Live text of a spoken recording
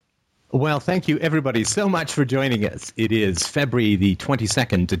Well, thank you, everybody, so much for joining us. It is February the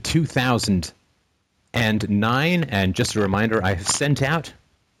 22nd, 2009, and just a reminder, I have sent out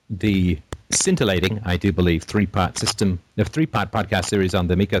the scintillating, I do believe, three-part podcast series on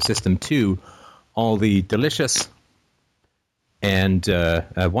the Miko system to all the delicious and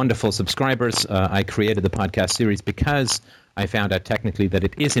wonderful subscribers. I created the podcast series because I found out technically that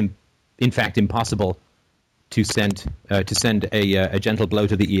it is, in fact, impossible to send a gentle blow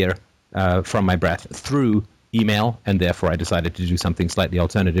to the ear from my breath through email, and therefore I decided to do something slightly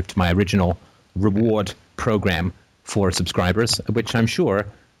alternative to my original reward program for subscribers, which I'm sure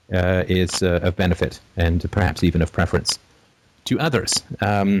is of benefit and perhaps even of preference to others.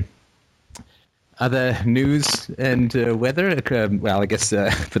 Other news and weather, well, I guess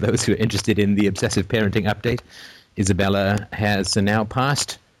for those who are interested in the obsessive parenting update, Isabella has now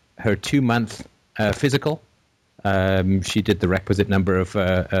passed her 2-month physical. She did the requisite number of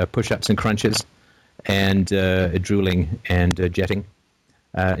push-ups and crunches and drooling and jetting.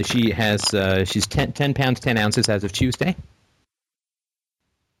 She's 10 pounds, 10 ounces as of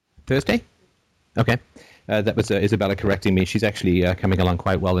Thursday? Okay. That was Isabella correcting me. She's actually coming along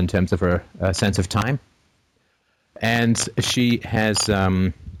quite well in terms of her sense of time. And she has,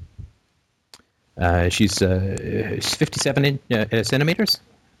 she's 57 centimeters,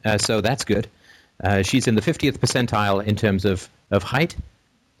 so that's good. She's in the 50th percentile in terms of height,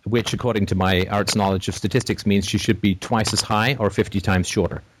 which, according to my arts knowledge of statistics, means she should be twice as high or 50 times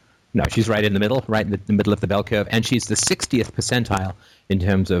shorter. No, she's right in the middle, right in the middle of the bell curve, and she's the 60th percentile in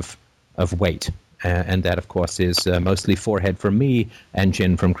terms of weight. And that, of course, is mostly forehead from me and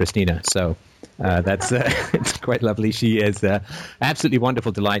chin from Christina. So that's it's quite lovely. She is absolutely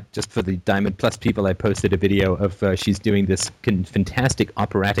wonderful delight. Just for the Diamond Plus people, I posted a video of she's doing this fantastic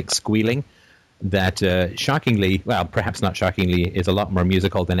operatic squealing that shockingly, well, perhaps not shockingly, is a lot more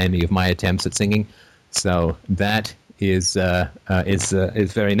musical than any of my attempts at singing. So that is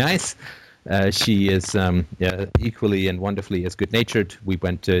very nice. She is equally and wonderfully as good-natured. We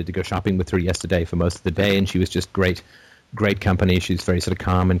went to go shopping with her yesterday for most of the day, and she was just great company. She's very sort of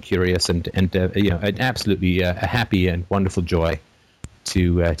calm and curious, and an absolutely a happy and wonderful joy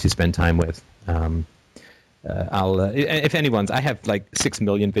to spend time with. If anyone's, I have like 6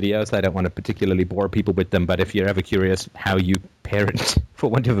 million videos. I don't want to particularly bore people with them, but if you're ever curious how you parent,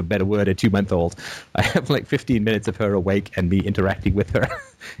 for want of a better word, a 2-month-old, I have like 15 minutes of her awake and me interacting with her.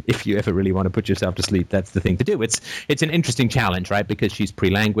 If you ever really want to put yourself to sleep, that's the thing to do. It's an interesting challenge, right? Because she's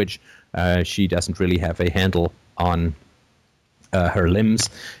pre-language. She doesn't really have a handle on her limbs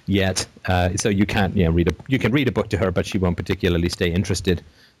yet, so you can't you can read a book to her, but she won't particularly stay interested.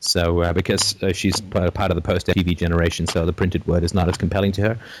 So because she's part of the post-TV generation, so the printed word is not as compelling to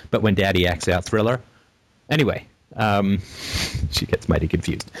her. But when Daddy acts out Thriller, anyway, she gets mighty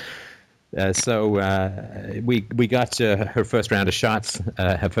confused. So we got her first round of shots,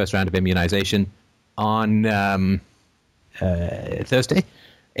 her first round of immunization on Thursday.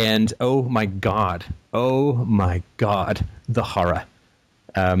 And oh my God, the horror.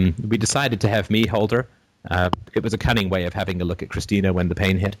 We decided to have me hold her. It was a cunning way of having a look at Christina when the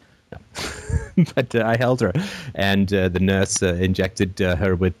pain hit. No. But I held her, and the nurse injected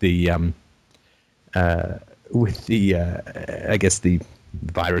her with the I guess the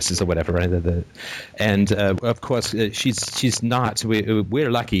viruses or whatever. And of course, she's not.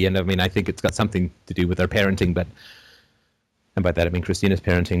 We're lucky, and I mean, I think it's got something to do with our parenting, but. And by that I mean Christina's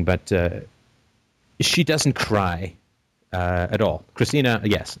parenting, but she doesn't cry at all. Christina,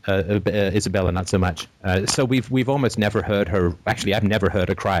 yes. Isabella, not so much. So we've almost never heard her. Actually, I've never heard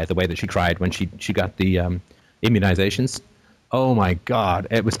her cry the way that she cried when she got the immunizations. Oh my God,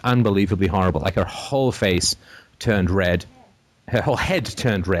 it was unbelievably horrible. Like her whole face turned red, her whole head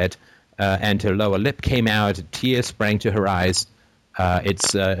turned red, and her lower lip came out. Tears sprang to her eyes.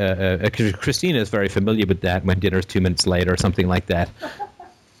 Christina is very familiar with that when dinner's 2 minutes late or something like that.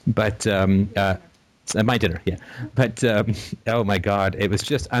 But my dinner, yeah. But oh my God, it was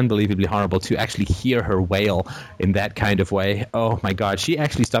just unbelievably horrible to actually hear her wail in that kind of way. Oh my God, she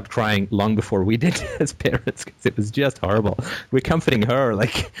actually stopped crying long before we did as parents because it was just horrible. We're comforting her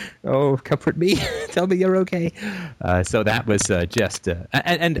like, oh, comfort me, tell me you're okay. So that was just,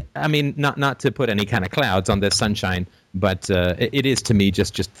 and I mean, not to put any kind of clouds on this sunshine, but it is to me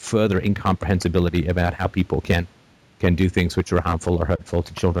just further incomprehensibility about how people can do things which are harmful or hurtful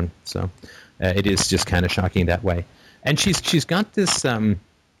to children. So it is just kind of shocking that way. And she's got this.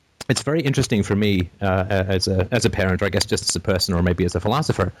 It's very interesting for me as a parent, or I guess just as a person, or maybe as a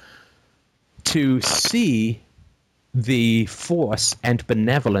philosopher, to see the force and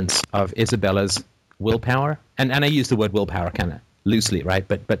benevolence of Isabella's willpower. And I use the word willpower kind of loosely, right?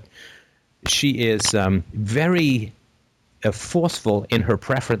 But she is very forceful in her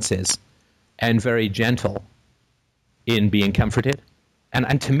preferences and very gentle in being comforted.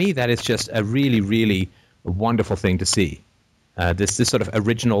 And to me, that is just a really, really wonderful thing to see. This sort of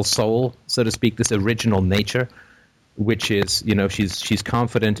original soul, so to speak, this original nature, which is, she's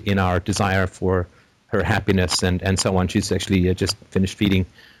confident in our desire for her happiness and so on. She's actually just finished feeding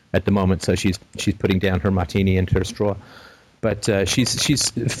at the moment, so she's putting down her martini into her straw. But she's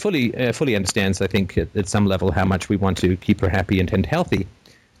fully understands, I think, at some level how much we want to keep her happy and healthy.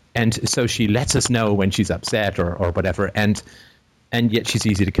 And so she lets us know when she's upset or whatever, and yet she's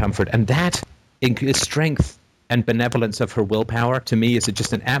easy to comfort. And that strength and benevolence of her willpower, to me, is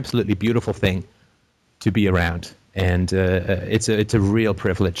just an absolutely beautiful thing to be around. And it's a real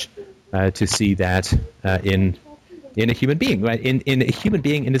privilege to see that in a human being, right? In a human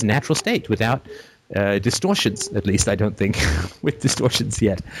being in his natural state, without distortions, at least I don't think, with distortions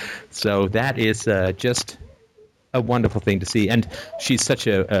yet. So that is just a wonderful thing to see. And she's such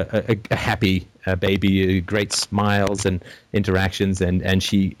a happy baby, great smiles and interactions, and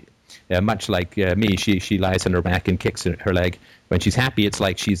she, much like me, she lies on her back and kicks her leg. When she's happy, it's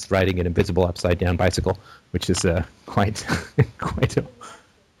like she's riding an invisible upside-down bicycle, which is quite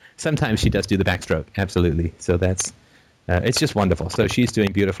sometimes she does do the backstroke, absolutely. So that's it's just wonderful. So she's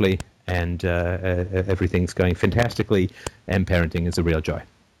doing beautifully, and everything's going fantastically, and parenting is a real joy.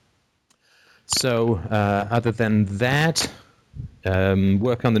 So other than that,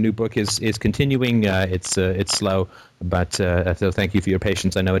 work on the new book is continuing. It's slow, but so thank you for your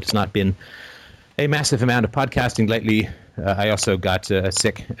patience. I know it's not been a massive amount of podcasting lately. I also got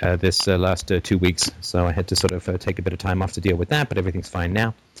sick this last 2 weeks, so I had to sort of take a bit of time off to deal with that, but everything's fine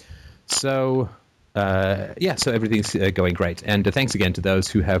now. So so everything's going great. And thanks again to those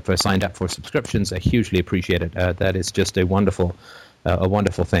who have signed up for subscriptions. I hugely appreciate it. That is just a wonderful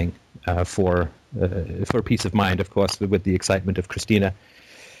thing for peace of mind, of course, with the excitement of Christina.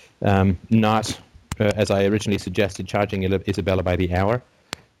 Not, as I originally suggested, charging Isabella by the hour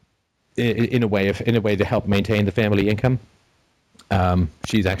in a way to help maintain the family income.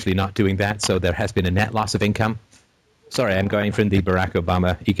 She's actually not doing that, so there has been a net loss of income. Sorry, I'm going from the Barack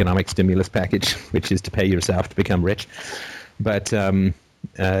Obama economic stimulus package, which is to pay yourself to become rich. But so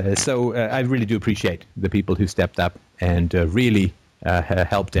I really do appreciate the people who stepped up and really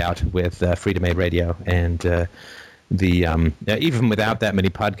helped out with Freedom Aid Radio. And even without that many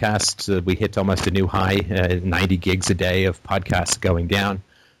podcasts, we hit almost a new high, 90 gigs a day of podcasts going down.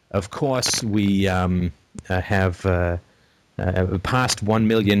 Of course, we have past 1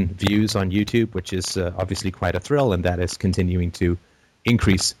 million views on YouTube, which is obviously quite a thrill, and that is continuing to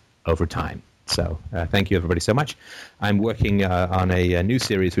increase over time. So thank you, everybody, so much. I'm working on a new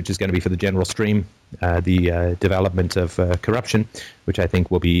series, which is going to be for the general stream, the development of corruption, which I think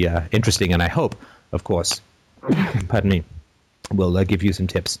will be interesting, and I hope, of course, pardon me, will give you some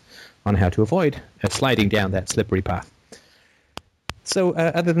tips on how to avoid sliding down that slippery path. So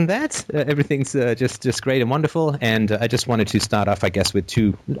other than that, everything's just great and wonderful, and I just wanted to start off, I guess, with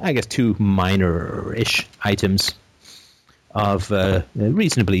two minor-ish items of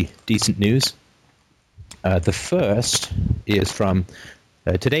reasonably decent news. The first is from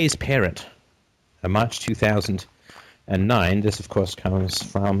today's Parent, March 2009. This, of course, comes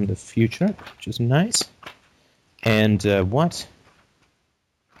from the future, which is nice. And what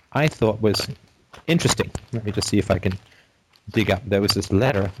I thought was interesting, let me just see if I can dig up. There was this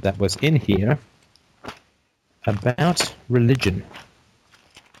letter that was in here about religion,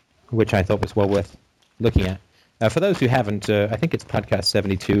 which I thought was well worth looking at. For those who haven't, I think it's podcast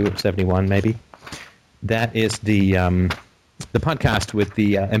 72 or 71 maybe. That is the podcast with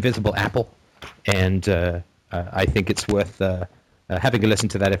the invisible apple, and I think it's worth having a listen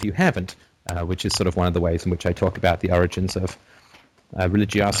to that if you haven't, which is sort of one of the ways in which I talk about the origins of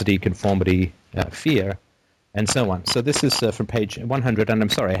religiosity, conformity, fear, and so on. So this is from page 100, and I'm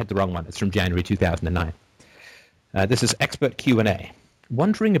sorry, I had the wrong one. It's from January 2009. This is Expert Q&A.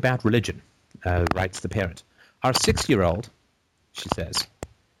 Wondering about religion, writes the Parent. Our 6-year-old, she says,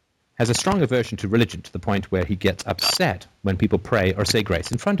 has a strong aversion to religion to the point where he gets upset when people pray or say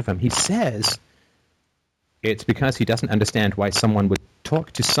grace in front of him. He says it's because he doesn't understand why someone would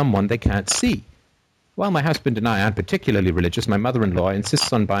talk to someone they can't see. While my husband and I aren't particularly religious, my mother-in-law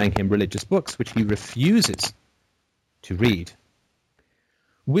insists on buying him religious books, which he refuses to read.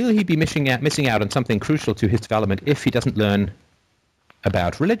 Will he be missing out on something crucial to his development if he doesn't learn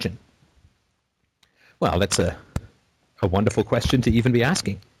about religion? Well, that's a wonderful question to even be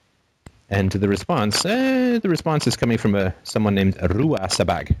asking. And the response is coming from someone named Rua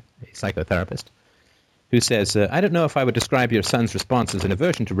Sabag, a psychotherapist, who says, I don't know if I would describe your son's response as an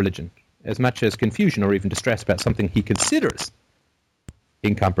aversion to religion. as much as confusion or even distress about something he considers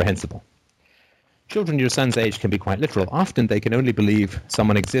incomprehensible. Children your son's age can be quite literal. Often they can only believe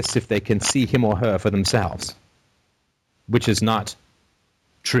someone exists if they can see him or her for themselves, which is not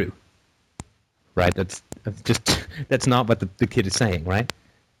true, right? That's not what the kid is saying, right?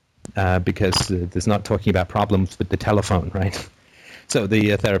 Because there's not talking about problems with the telephone, right? So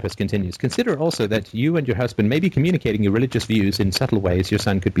the therapist continues, consider also that you and your husband may be communicating your religious views in subtle ways your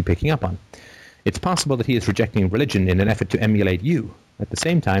son could be picking up on. It's possible that he is rejecting religion in an effort to emulate you. At the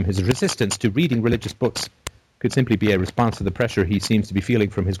same time, his resistance to reading religious books could simply be a response to the pressure he seems to be feeling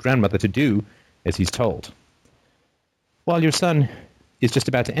from his grandmother to do as he's told. While your son is just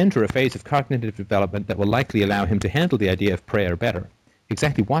about to enter a phase of cognitive development that will likely allow him to handle the idea of prayer better,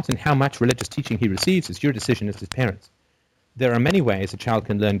 exactly what and how much religious teaching he receives is your decision as his parents. There are many ways a child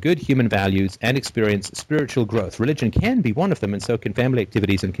can learn good human values and experience spiritual growth. Religion can be one of them, and so can family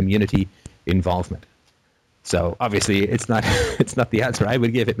activities and community involvement. So obviously it's not it's not the answer I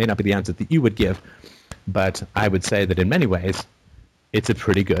would give. It may not be the answer that you would give, but I would say that in many ways it's a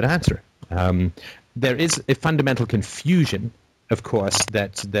pretty good answer. There is a fundamental confusion, of course,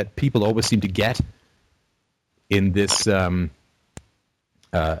 that people always seem to get in this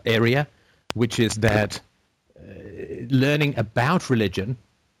area, which is that learning about religion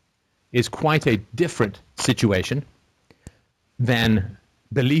is quite a different situation than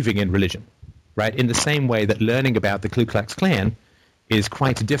believing in religion, right? In the same way that learning about the Ku Klux Klan is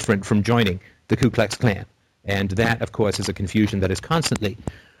quite different from joining the Ku Klux Klan. And that, of course, is a confusion that is constantly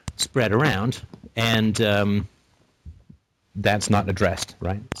spread around, and that's not addressed,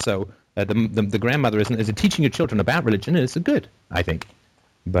 right? So the grandmother is teaching your children about religion is good, I think.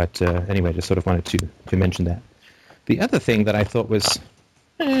 But anyway, just sort of wanted to mention that. The other thing that I thought was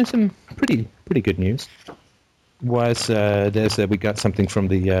some pretty good news was we got something from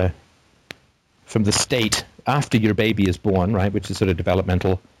the state after your baby is born, right, which is sort of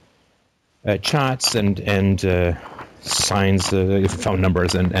developmental charts and signs, phone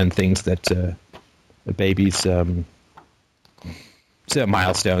numbers and things that the baby's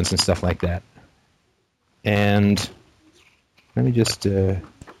milestones and stuff like that. And let me just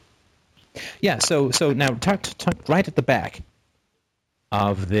so now tucked right at the back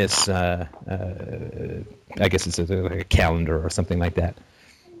of this, I guess it's like a calendar or something like that.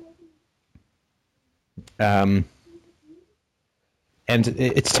 And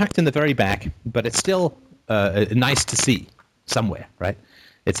it's tucked in the very back, but it's still nice to see somewhere, right?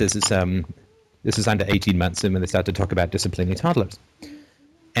 It says this is under 18 months, and when they start to talk about disciplining toddlers.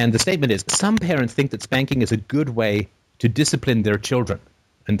 And the statement is, some parents think that spanking is a good way to discipline their children.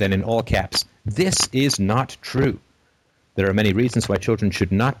 And then in all caps, this is not true. There are many reasons why children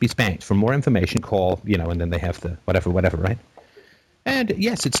should not be spanked. For more information, call, and then they have the whatever, right? And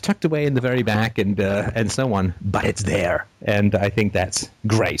yes, it's tucked away in the very back and so on, but it's there. And I think that's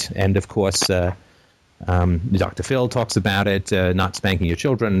great. And of course, Dr. Phil talks about it, not spanking your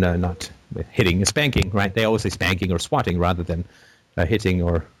children, not hitting, spanking, right? They always say spanking or swatting rather than hitting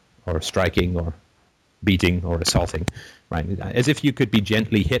or striking or beating or assaulting, right? As if you could be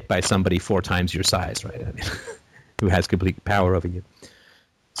gently hit by somebody 4 times your size, right? I mean, who has complete power over you.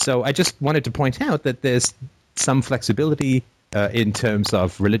 So I just wanted to point out that there's some flexibility in terms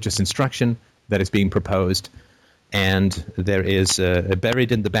of religious instruction that is being proposed, and there is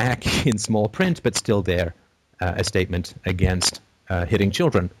buried in the back in small print, but still there, a statement against hitting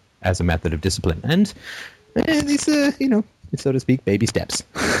children as a method of discipline. And these, so to speak, baby steps,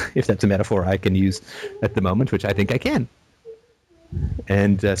 if that's a metaphor I can use at the moment, which I think I can.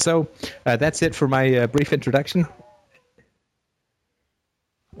 And so that's it for my brief introduction.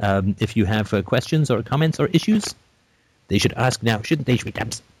 If you have questions or comments or issues, they should ask now, shouldn't they,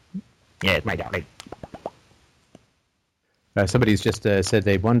 sweethearts? Yes, my darling. Somebody's just said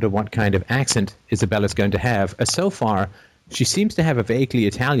they wonder what kind of accent Isabella's going to have. So far, she seems to have a vaguely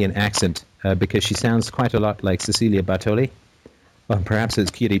Italian accent because she sounds quite a lot like Cecilia Bartoli. Or perhaps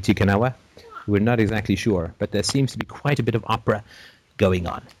it's Kiri Tikanawa. We're not exactly sure, but there seems to be quite a bit of opera going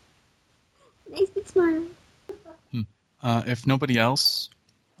on. Nice big smile. If nobody else,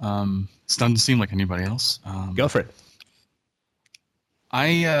 it doesn't seem like anybody else. Go for it.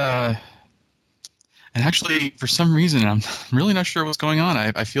 And actually, for some reason, I'm really not sure what's going on.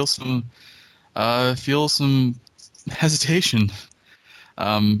 I feel some hesitation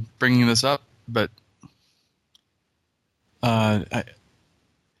bringing this up, but at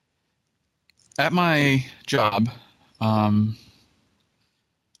my job, I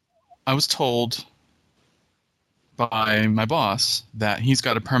was told by my boss that he's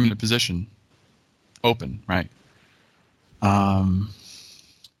got a permanent position open, right?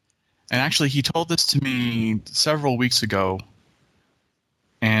 And actually, he told this to me several weeks ago.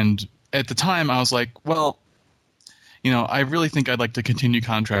 And at the time, I was like, well, I really think I'd like to continue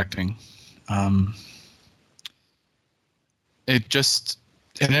contracting. It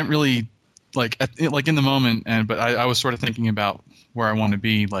didn't really, like in the moment, but I was sort of thinking about where I want to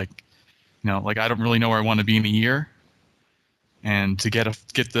be. Like I don't really know where I want to be in a year. And to get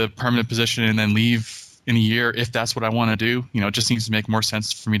the permanent position and then leave in a year, if that's what I want to do, it just seems to make more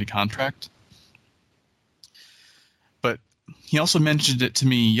sense for me to contract. But he also mentioned it to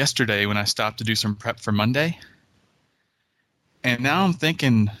me yesterday when I stopped to do some prep for Monday. And now I'm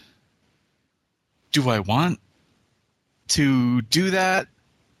thinking, do I want to do that?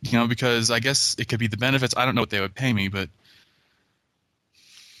 Because I guess it could be the benefits. I don't know what they would pay me, but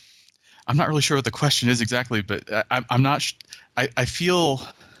I'm not really sure what the question is exactly. But I'm not. I feel.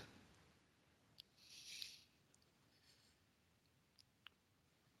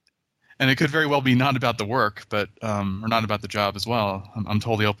 And it could very well be not about the work, but or not about the job as well. I'm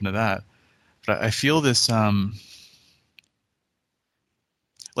totally open to that. But I feel this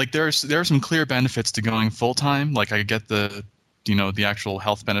like there are some clear benefits to going full time. Like I get the the actual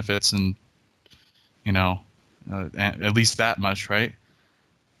health benefits and at least that much, right?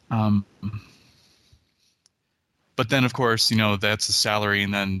 But then of course that's the salary,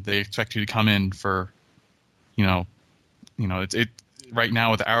 and then they expect you to come in for it. Right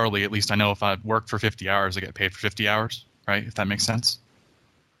now with hourly, at least I know if I work for 50 hours, I get paid for 50 hours, right? If that makes sense.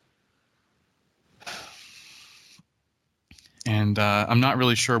 And I'm not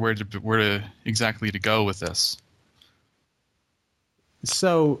really sure where to exactly to go with this.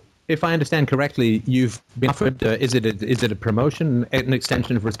 So, if I understand correctly, you've been offered, is it a promotion, an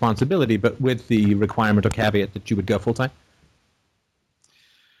extension of responsibility, but with the requirement or caveat that you would go full-time?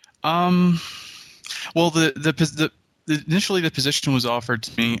 Well, initially the position was offered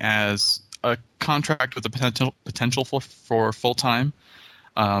to me as a contract with the potential for full-time.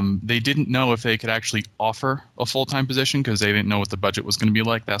 They didn't know if they could actually offer a full-time position because they didn't know what the budget was going to be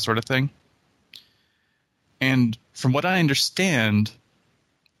like, that sort of thing. And from what I understand,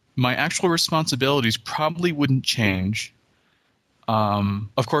 my actual responsibilities probably wouldn't change.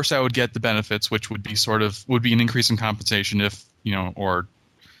 Of course, I would get the benefits, which would be an increase in compensation if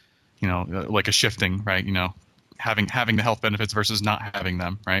like a shifting, right? Having the health benefits versus not having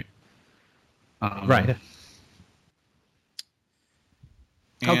them, right? Right.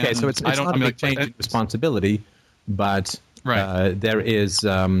 Okay, so it's not a big change in responsibility, but right. There is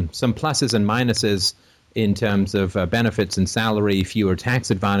some pluses and minuses in terms of benefits and salary, fewer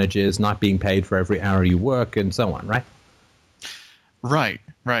tax advantages, not being paid for every hour you work, and so on, right? Right.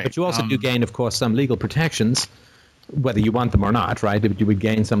 But you also do gain, of course, some legal protections, whether you want them or not, right? But you would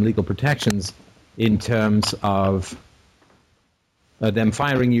gain some legal protections in terms of them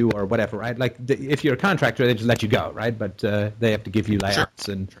firing you or whatever, right? Like if you're a contractor, they just let you go, right? But they have to give you layouts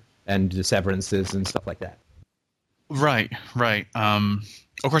and severances and stuff like that. Right.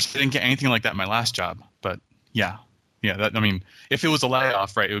 Of course, I didn't get anything like that in my last job, but yeah. If it was a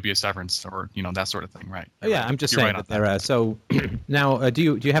layoff, right, it would be a severance or that sort of thing, right? Yeah, I'm just saying that there are. So now,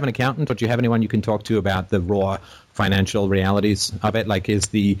 do you have an accountant, or do you have anyone you can talk to about the raw financial realities of it? Like, is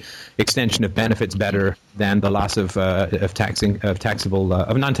the extension of benefits better than the loss of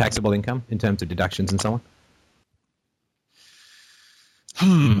non-taxable income in terms of deductions and so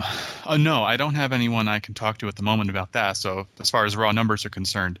on? No, I don't have anyone I can talk to at the moment about that. So as far as raw numbers are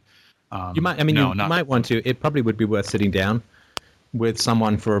concerned. You might want to. It probably would be worth sitting down with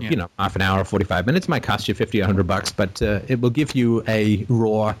someone for half an hour, 45 minutes. It might cost you $50 or $100, but it will give you a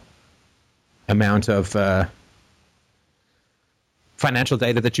raw amount of financial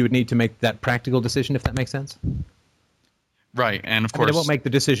data that you would need to make that practical decision, if that makes sense. Right, and of course, it won't make the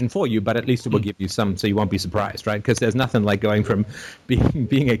decision for you, but at least it will give you some, so you won't be surprised, right? Because there's nothing like going from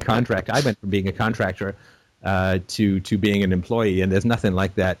being a contractor. I went from being a contractor to being an employee, and there's nothing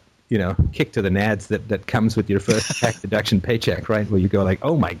like that. Kick to the nads that comes with your first tax deduction paycheck, right? Where you go like,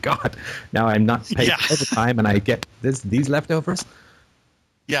 oh my God, now I'm not paid overtime and I get these leftovers.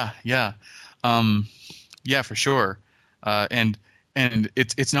 Yeah, for sure. And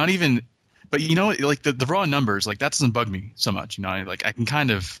it's not even, but like the raw numbers, like that doesn't bug me so much. I can kind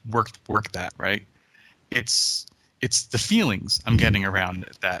of work that, right? It's the feelings I'm getting around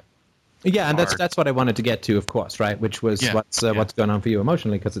that. Yeah, and that's what I wanted to get to, of course, right? Which was what's going on for you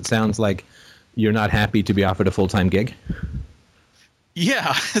emotionally, because it sounds like you're not happy to be offered a full-time gig.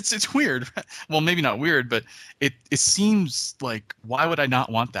 Yeah, it's weird. Well, maybe not weird, but it seems like, why would I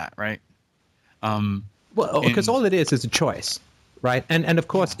not want that, right? Well, because all it is a choice, right? And of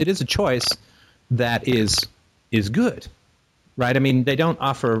course, it is a choice that is good, right? I mean, they don't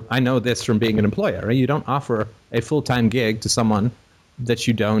offer, I know this from being an employer, right? You don't offer a full-time gig to someone that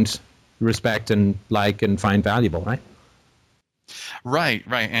you don't respect and like and find valuable, right? Right.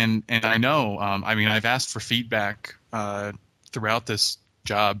 And I know, I mean, I've asked for feedback throughout this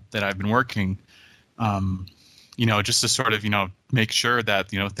job that I've been working, just to sort of, make sure that,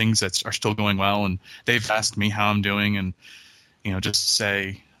 things that are still going well. And they've asked me how I'm doing, and, just to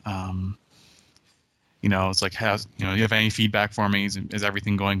say, it's like, you have any feedback for me? Is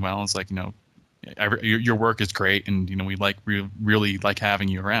everything going well? It's like, your work is great, and, we really like having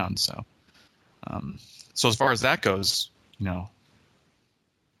you around. So, so as far as that goes,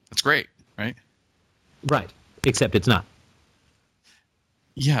 that's great, right? Right. Except it's not.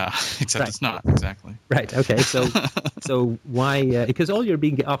 Yeah, except it's not, exactly. Right. Okay. So why? Because all you're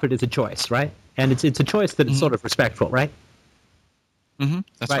being offered is a choice, right? And it's a choice that is sort of respectful, right? Mm-hmm.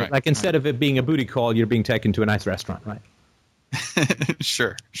 That's right. Like instead of it being a booty call, you're being taken to a nice restaurant, right?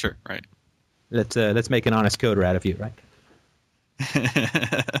 Sure. Right. Let's make an honest coder out of you, right?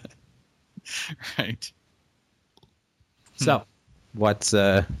 Right. So, what's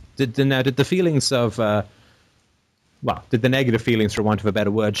did the feelings of did the negative feelings, for want of a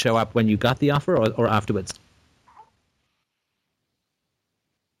better word, show up when you got the offer or afterwards?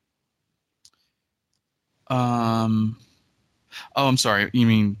 Oh, I'm sorry. You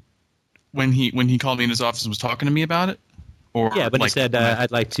mean when he called me in his office and was talking to me about it? Or yeah, when he said,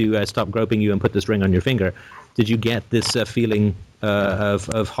 "I'd like to stop groping you and put this ring on your finger," did you get this feeling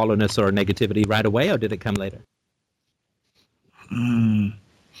of hollowness or negativity right away, or did it come later?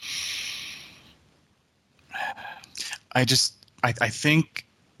 I think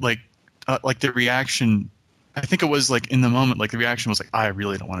like the reaction. I think it was like in the moment, like the reaction was like, I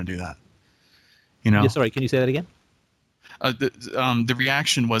really don't want to do that. Yeah, sorry, can you say that again? The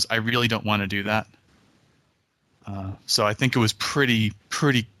reaction was, I really don't want to do that. So I think it was pretty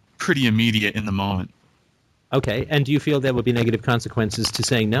immediate in the moment. Okay, and do you feel there will be negative consequences to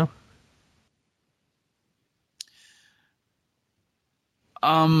saying no?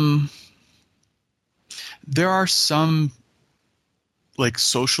 There are some, like,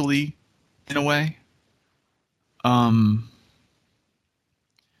 socially, in a way. And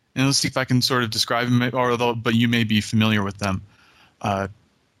let's see if I can sort of describe them, but you may be familiar with them.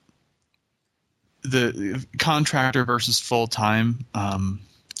 The contractor versus full-time.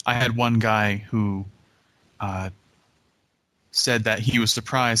 I had one guy who said that he was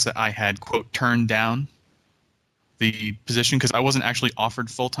surprised that I had, quote, turned down the position because I wasn't actually offered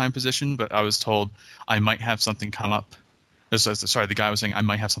full-time position, but I was told I might have something come up. Sorry, the guy was saying I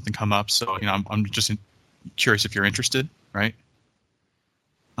might have something come up, so I'm just curious if you're interested, right?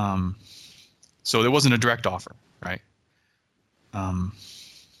 So there wasn't a direct offer, right?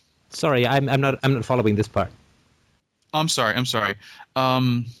 Sorry, I'm not following this part. I'm sorry. Let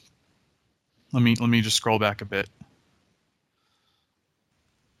me just scroll back a bit.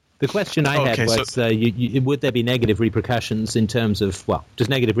 The question I had was, would there be negative repercussions in terms of, just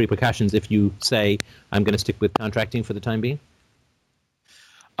negative repercussions if you say, I'm going to stick with contracting for the time being?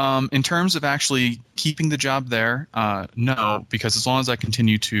 In terms of actually keeping the job there, no, because as long as I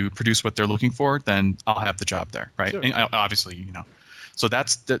continue to produce what they're looking for, then I'll have the job there, right? Sure. And obviously, So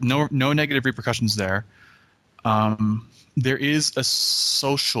that's no negative repercussions there. There is a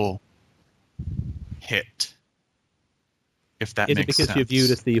social hit, if that makes sense. Is it because you're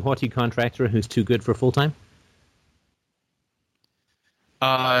viewed as the haughty contractor who's too good for full-time?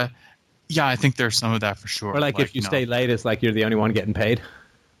 Yeah, I think there's some of that for sure. Or like if you stay late, it's like you're the only one getting paid?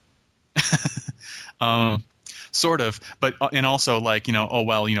 Sort of. But, and also like, he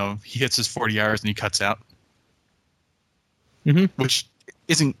hits his 40 hours and he cuts out. Mm-hmm. Which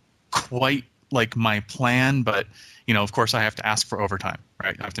isn't quite like my plan, but of course I have to ask for overtime,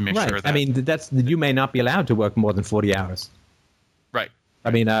 right? I have to make sure that. I mean, you may not be allowed to work more than 40 hours. Right.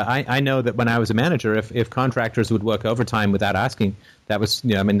 I mean, I know that when I was a manager, if contractors would work overtime without asking, that was,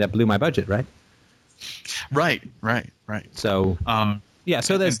 that blew my budget, right? Right. So,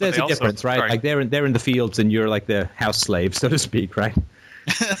 so there's a difference, right? Sorry. Like they're in the fields and you're like the house slave, so to speak, right?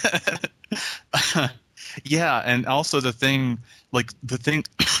 Yeah, and also the thing,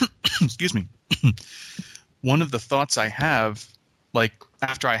 excuse me, one of the thoughts I have, like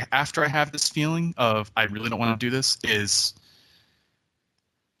after I have this feeling of I really don't want to do this, is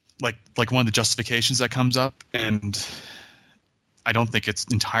like one of the justifications that comes up, and I don't think it's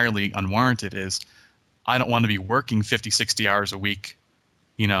entirely unwarranted, is I don't want to be working 50, 60 hours a week,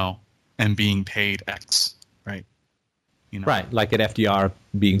 and being paid X, right? Right, like at FDR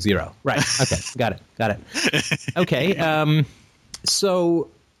being 0. Right. Okay, got it. Okay. So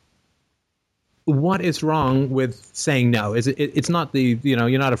what is wrong with saying no? Is it's not the,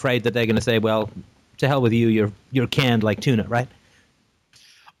 you're not afraid that they're going to say, well, to hell with you, you're canned like tuna, right?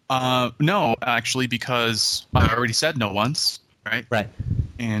 No, actually, because I already said no once, right? Right.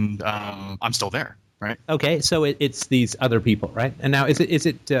 And I'm still there, right? Okay, so it's these other people, right? And now is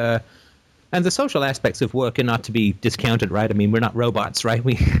it and the social aspects of work are not to be discounted, right? I mean, we're not robots, right?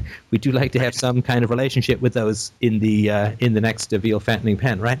 We do like to have some kind of relationship with those in the next veal fattening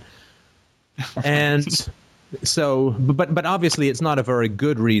pen, right? And so, but obviously, it's not a very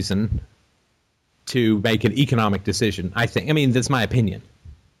good reason to make an economic decision, I think. I mean, that's my opinion.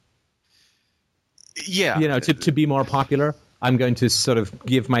 Yeah. To be more popular, I'm going to sort of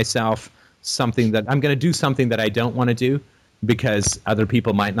give myself something that I'm going to do something that I don't want to do because other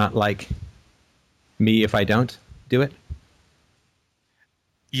people might not like me if I don't do it.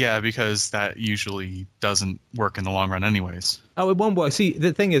 Yeah, because that usually doesn't work in the long run anyways. Oh, it won't work. See,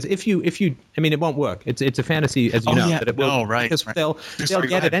 the thing is, if you, I mean, it won't work. It's a fantasy, as you know, that it will. No, right. Because right. they'll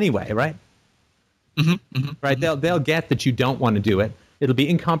get it anyway, right? Right. Mm-hmm. They'll get that you don't want to do it. It'll be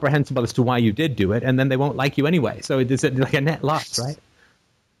incomprehensible as to why you did do it, and then they won't like you anyway. So it's like a net loss, right?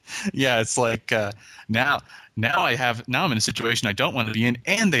 Yeah, it's like now I'm in a situation I don't want to be in,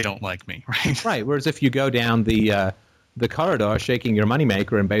 and they don't like me, right? Right. Whereas if you go down the corridor shaking your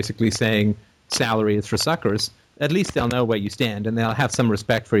moneymaker and basically saying salary is for suckers, at least they'll know where you stand and they'll have some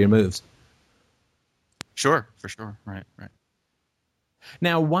respect for your moves. Sure, for sure. Right.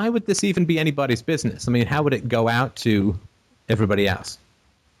 Now, why would this even be anybody's business? I mean, how would it go out to everybody else?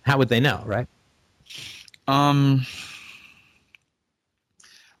 How would they know, right? I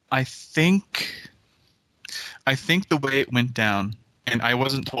think the way it went down, and I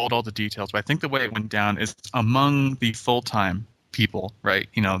wasn't told all the details, but I think the way it went down is among the full-time people, right?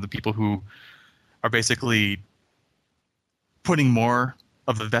 The people who are basically putting more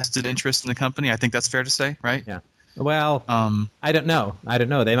of a vested interest in the company. I think that's fair to say, right? Yeah. Well, I don't know.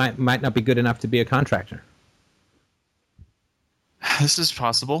 They might not be good enough to be a contractor. This is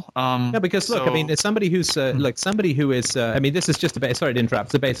possible. No, because look, I mean, it's somebody who's somebody who is. I mean, this is just sorry to interrupt.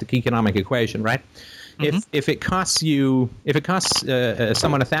 It's a basic economic equation, right? If it costs someone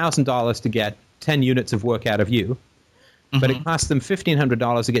 $1,000 to get 10 units of work out of you, but it costs them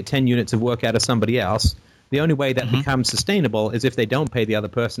 $1,500 to get 10 units of work out of somebody else, the only way that becomes sustainable is if they don't pay the other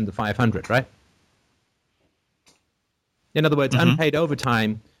person the $500, right? In other words, unpaid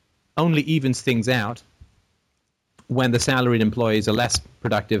overtime only evens things out when the salaried employees are less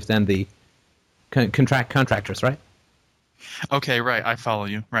productive than the contractors, right? Okay, right. I follow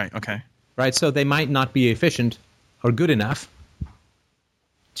you. Right, okay. Right, so they might not be efficient or good enough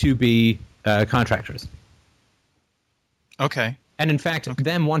to be contractors. Okay. And in fact,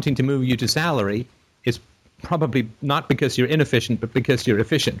 them wanting to move you to salary is probably not because you're inefficient, but because you're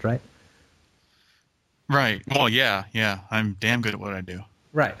efficient, right? Right. Well, yeah. I'm damn good at what I do.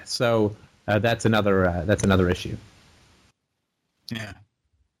 Right. So that's another issue. Yeah.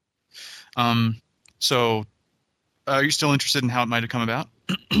 So, are you still interested in how it might have come about?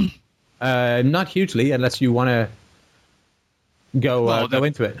 Not hugely, unless you want to go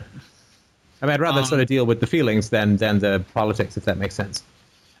into it. I mean, I'd rather sort of deal with the feelings than the politics, if that makes sense.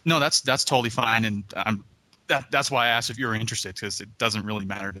 No, that's totally fine, and that's why I asked if you were interested, because it doesn't really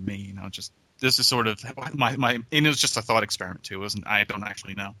matter to me. Just this is sort of my and it was just a thought experiment too. I don't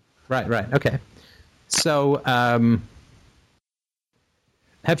actually know. Right. Okay. So,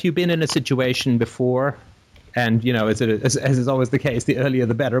 have you been in a situation before? And as is always the case, the earlier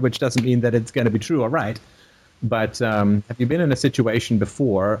the better, which doesn't mean that it's going to be true or right. But have you been in a situation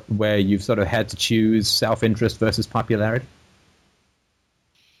before where you've sort of had to choose self-interest versus popularity?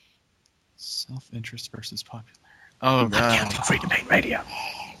 Self-interest versus popularity. Oh, God. Freedom Main Radio.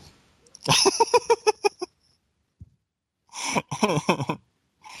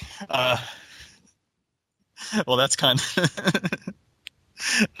 Well, that's kind of...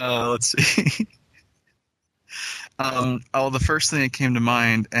 let's see. The first thing that came to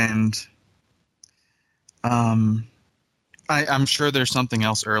mind, and I'm sure there's something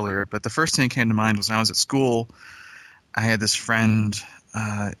else earlier, but the first thing that came to mind was when I was at school, I had this friend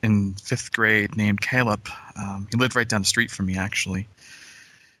in 5th grade named Caleb. He lived right down the street from me, actually.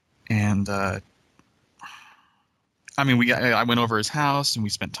 And I went over his house and we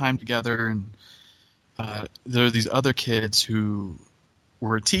spent time together, and there were these other kids who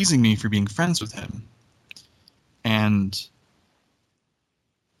were teasing me for being friends with him. And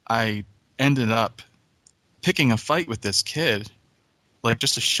I ended up picking a fight with this kid, like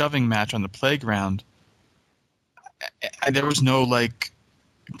just a shoving match on the playground. There was no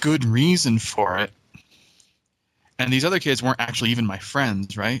good reason for it. And these other kids weren't actually even my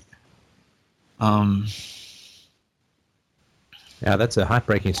friends, right? Um, Yeah, that's a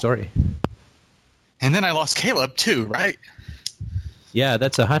heartbreaking story. and then I lost Caleb too, right? Yeah,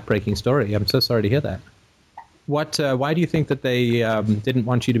 that's a heartbreaking story. I'm so sorry to hear that. What? Why do you think that they didn't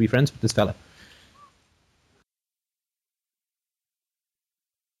want you to be friends with this fella?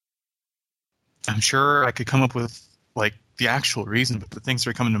 I'm sure I could come up with like the actual reason, but the things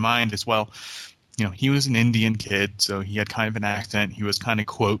that are coming to mind is, well, he was an Indian kid, so he had kind of an accent. He was kind of,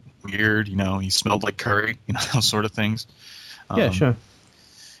 quote, weird. He smelled like curry, those sort of things. Yeah, sure.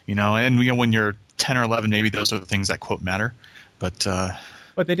 And when you're 10 or 11, maybe those are the things that, quote, matter. But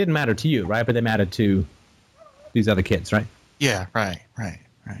But they didn't matter to you, right? But they mattered to these other kids, right? yeah, right.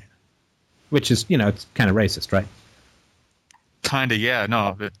 Which is, it's kind of racist, right? Kind of, yeah.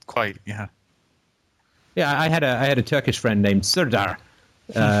 No, but quite, yeah. Yeah, I had a Turkish friend named Serdar,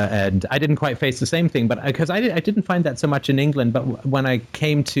 and I didn't quite face the same thing, but because I didn't find that so much in England. But when I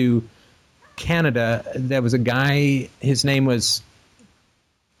came to Canada, there was a guy. His name was,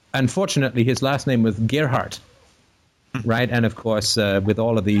 unfortunately, his last name was Gerhardt, right? And of course, with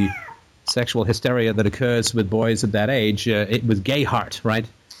all of the sexual hysteria that occurs with boys at that age, it was Gayheart, right?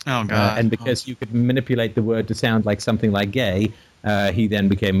 Oh God! And because you could manipulate the word to sound like something like gay, he then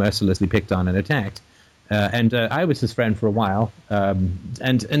became mercilessly picked on and attacked. And I was his friend for a while,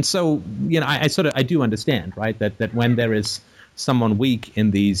 and so I do understand, right, that when there is someone weak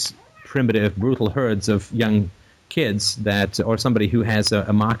in these primitive, brutal herds of young kids, or somebody who has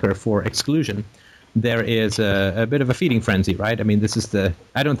a marker for exclusion, there is a bit of a feeding frenzy, right? I mean,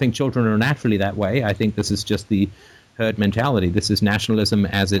 I don't think children are naturally that way. I think this is just the herd mentality. This is nationalism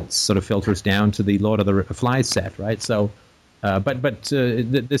as it sort of filters down to the Lord of the Flies set, right? So.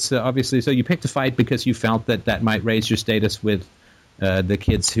 This obviously, so you picked a fight because you felt that might raise your status with the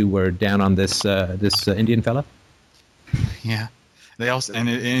kids who were down on this Indian fella. Yeah, they also, and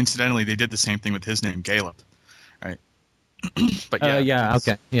incidentally, they did the same thing with his name, Caleb, right? But yeah,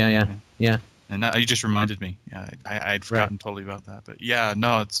 okay, yeah. And you just reminded me. Yeah, I'd forgotten totally about that. But yeah,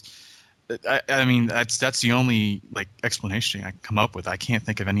 no, I mean, that's the only like explanation I can come up with. I can't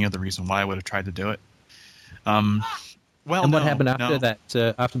think of any other reason why I would have tried to do it. Well, and what happened after that?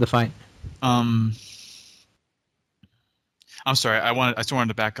 After the fight? I'm sorry. I still wanted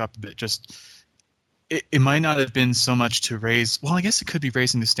to back up a bit. Just it might not have been so much to raise. Well, I guess it could be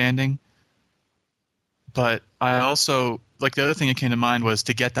raising the standing. But I also the other thing that came to mind was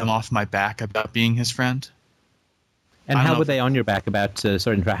to get them off my back about being his friend. And how were they on your back about?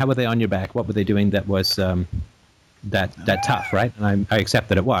 How were they on your back? What were they doing that was that tough? Right? And I accept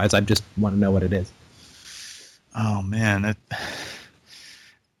that it was. I just want to know what it is. Oh man,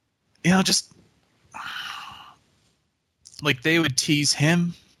 just like they would tease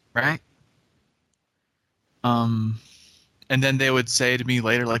him, right? And then they would say to me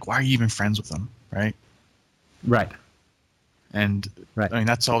later, like, "Why are you even friends with them?" Right? Right. And I mean,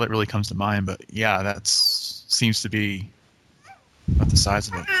 that's all that really comes to mind. But yeah, that seems to be about the size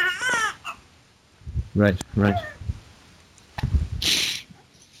of it. Right.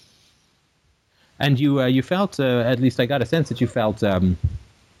 And you felt, at least I got a sense that you felt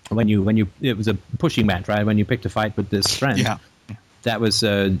when you it was a pushing match, right? When you picked a fight with this friend, yeah. That was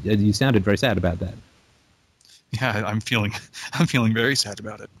you sounded very sad about that. Yeah, I'm feeling very sad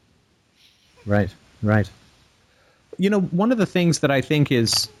about it. Right. One of the things that I think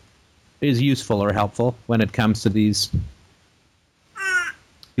is useful or helpful when it comes to these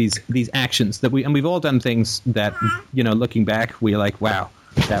actions that we've all done things that looking back we're like, wow.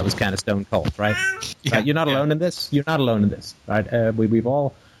 That was kind of stone cold, right? Yeah, you're not alone in this. You're not alone in this, right? We've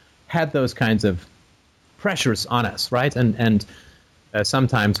all had those kinds of pressures on us, right? And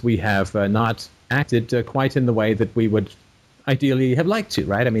sometimes we have not acted quite in the way that we would ideally have liked to,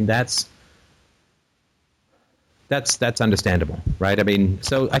 right? I mean, that's understandable, right? I mean,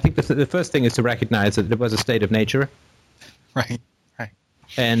 so I think the first thing is to recognize that it was a state of nature, right,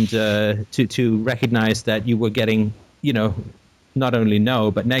 and to recognize that you were getting, not only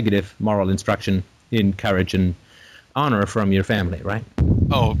but negative moral instruction in courage and honor from your family, right?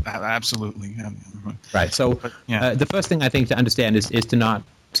 Oh, absolutely. Right. So the first thing I think to understand is to not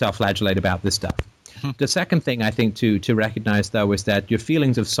self-flagellate about this stuff. The second thing I think to recognize, though, is that your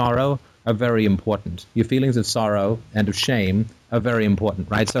feelings of sorrow are very important. Your feelings of sorrow and of shame are very important,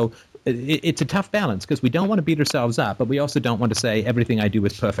 right? So it's a tough balance because we don't want to beat ourselves up, but we also don't want to say everything I do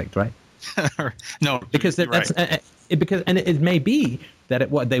is perfect, right? No, because that's right. Because it may be that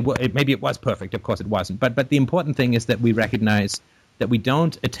maybe it was perfect. Of course, it wasn't. But the important thing is that we recognize that we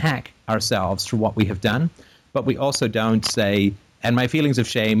don't attack ourselves for what we have done, but we also don't say, and my feelings of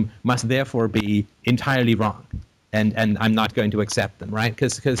shame must therefore be entirely wrong, and I'm not going to accept them, right?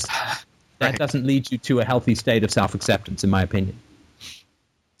 Because that Right. doesn't lead you to a healthy state of self-acceptance, in my opinion.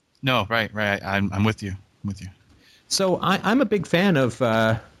 No, right. I'm with you. I'm with you. So I'm a big fan of,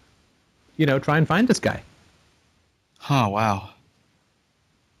 try and find this guy. Oh wow.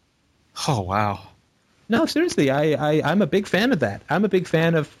 Oh wow. No, seriously, I'm a big fan of that. I'm a big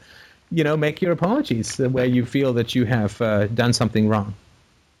fan of, make your apologies where you feel that you have done something wrong.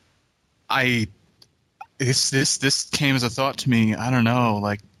 This came as a thought to me. I don't know,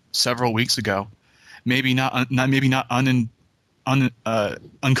 like several weeks ago. Maybe not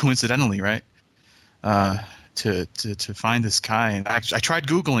uncoincidentally, right? To find this guy, and actually, I tried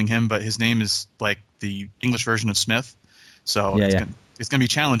Googling him, but his name is like the English version of Smith, so it's gonna be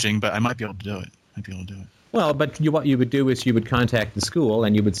challenging. But I might be able to do it. Well, but what you would do is you would contact the school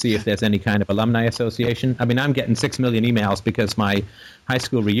and you would see if there's any kind of alumni association. I mean, I'm getting 6 million emails because my high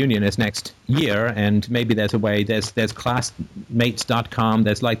school reunion is next year, and maybe there's a way. There's classmates.com.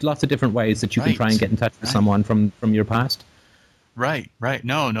 There's like lots of different ways that you can try and get in touch with someone from your past. Right.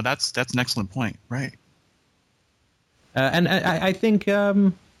 No, that's an excellent point. Right. And I think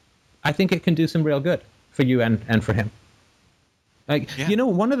it can do some real good for you and for him. Like,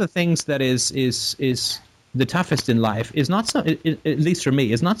 one of the things that is the toughest in life is not so, at least for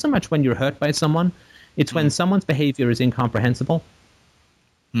me, is not so much when you're hurt by someone. It's when someone's behavior is incomprehensible.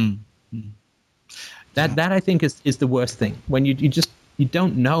 That I think is the worst thing, when you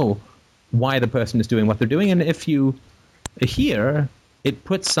don't know why the person is doing what they're doing, and if you hear, it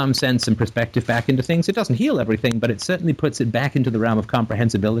puts some sense and perspective back into things. It doesn't heal everything, but it certainly puts it back into the realm of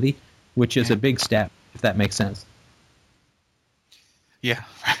comprehensibility, which is a big step, if that makes sense. Yeah,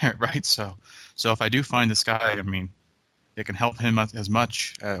 right. So if I do find this guy, I mean, it can help him as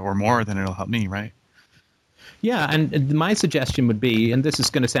much or more than it'll help me, right? Yeah, and my suggestion would be, and this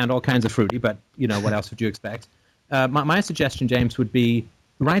is going to sound all kinds of fruity, but what else would you expect? My suggestion, James, would be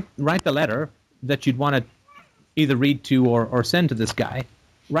write the letter that you'd want to either read to or send to this guy.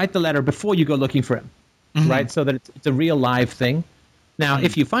 Write the letter before you go looking for him, right? So that it's a real live thing. Now,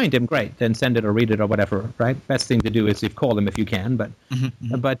 if you find him, great, then send it or read it or whatever, right? Best thing to do is call him if you can, but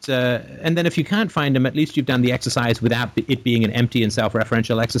and then if you can't find him, at least you've done the exercise without it being an empty and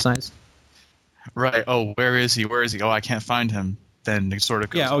self-referential exercise. Right. Oh, where is he? Oh, I can't find him. Then it sort of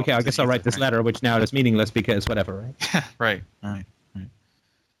goes. Yeah. Okay. I guess I'll write this letter, which now is meaningless because whatever, right? Right.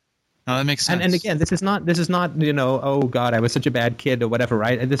 No, that makes sense. And again, this is not oh God, I was such a bad kid or whatever,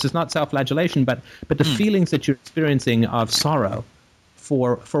 right? And this is not self-flagellation, but the feelings that you're experiencing of sorrow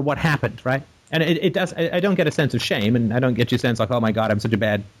for what happened, right? And it does. I don't get a sense of shame, and I don't get your sense like, oh my God, I'm such a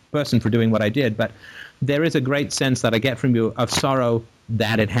bad person for doing what I did. But there is a great sense that I get from you of sorrow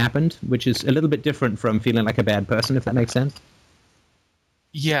that it happened, which is a little bit different from feeling like a bad person, if that makes sense.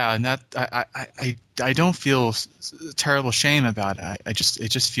 Yeah, and that I don't feel terrible shame about it. It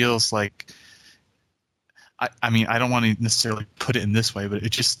just feels like. I mean, I don't want to necessarily put it in this way, but it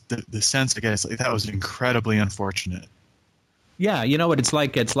just the sense I get is like that was incredibly unfortunate. Yeah, you know what it's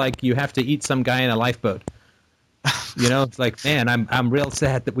like? It's like you have to eat some guy in a lifeboat. It's like, man, I'm real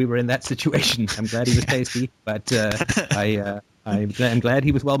sad that we were in that situation. I'm glad he was tasty, but I'm glad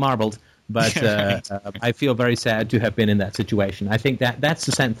he was well marbled. But I feel very sad to have been in that situation. I think that's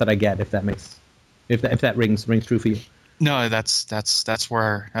the sense that I get, if that rings true for you. No, that's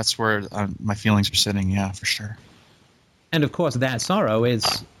where my feelings are sitting. Yeah, for sure. And of course, that sorrow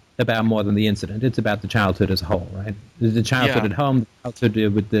is about more than the incident. It's about the childhood as a whole, right? The childhood at home, the childhood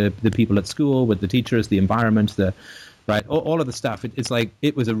with the people at school, with the teachers, the environment, all of the stuff. It's like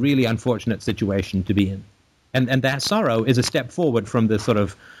it was a really unfortunate situation to be in, and that sorrow is a step forward from the sort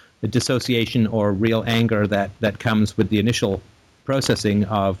of the dissociation or real anger that comes with the initial processing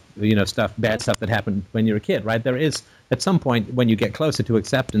of bad stuff that happened when you're a kid, right? There is at some point when you get closer to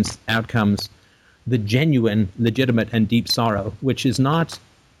acceptance, out comes the genuine, legitimate, and deep sorrow, which is not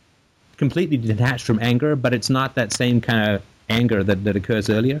completely detached from anger, but it's not that same kind of anger that occurs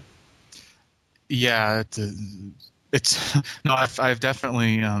earlier. Yeah, it's no. I've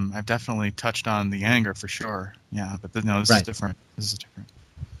definitely touched on the anger for sure. Yeah, but this is different. This is different.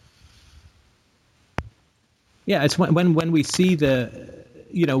 Yeah, it's when we see this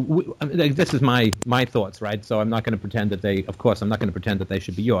is my thoughts, right? So I'm not going to pretend that I'm not going to pretend that they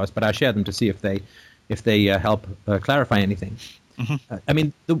should be yours, but I share them to see if they help clarify anything. Mm-hmm. I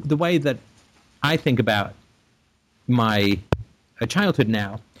mean, the way that I think about my childhood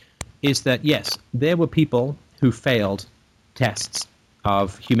now is that, yes, there were people who failed tests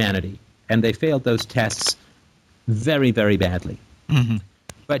of humanity, and they failed those tests very, very badly. Mm-hmm.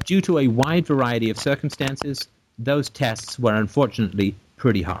 But due to a wide variety of circumstances, those tests were unfortunately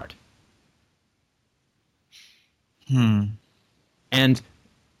pretty hard. And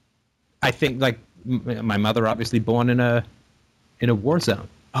I think like my mother, obviously born in a war zone,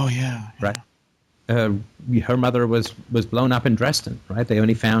 Oh yeah. right? Her mother was blown up in Dresden, right? They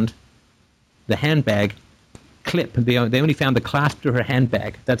only found the handbag clip. They only found the clasp to her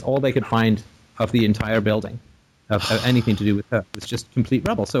handbag. That's all they could find of the entire building, of anything to do with her. It was just complete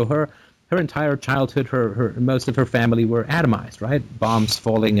rubble. So her entire childhood, her most of her family were atomized, right? Bombs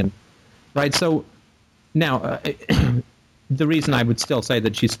falling and right. So now. The reason I would still say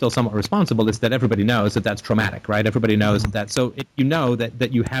that she's still somewhat responsible is that everybody knows that that's traumatic, right? Everybody knows that. So you know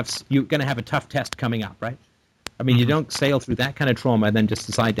that you're going to have a tough test coming up, right? I mean, you don't sail through that kind of trauma and then just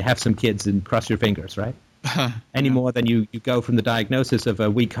decide to have some kids and cross your fingers, right? Any more than you go from the diagnosis of a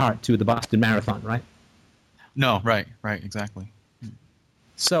weak heart to the Boston Marathon, right? No, right, exactly.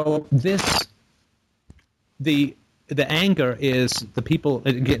 So the anger is the people.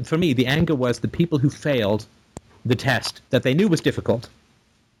 Again, for me, the anger was the people who failed the test that they knew was difficult,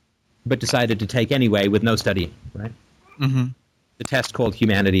 but decided to take anyway with no studying, right? Mm-hmm. The test called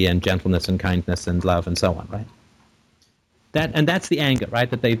humanity and gentleness and kindness and love and so on, right? That's the anger, right?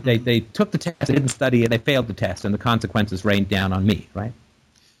 That they took the test, they didn't study, and they failed the test, and the consequences rained down on me, right?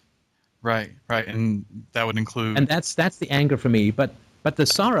 Right, and that would include. And that's the anger for me, but the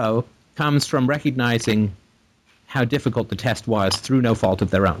sorrow comes from recognizing how difficult the test was through no fault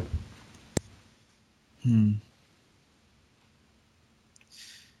of their own.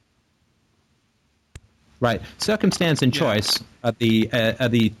 Right. Circumstance and choice are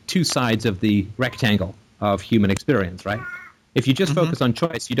the two sides of the rectangle of human experience, right? If you just focus on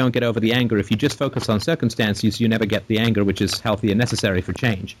choice, you don't get over the anger. If you just focus on circumstances, you never get the anger, which is healthy and necessary for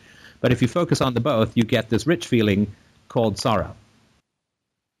change. But if you focus on the both, you get this rich feeling called sorrow.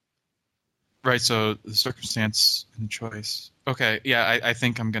 Right, so the circumstance and choice. Okay, yeah, I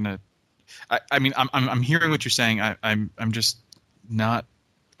think I'm gonna. I mean, I'm hearing what you're saying. I'm just not.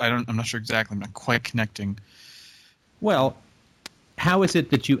 I'm not sure exactly. I'm not quite connecting. Well, how is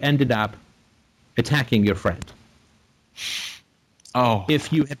it that you ended up attacking your friend? Oh.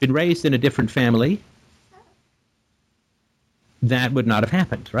 If you had been raised in a different family, that would not have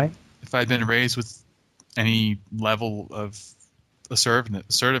happened, right? If I'd been raised with any level of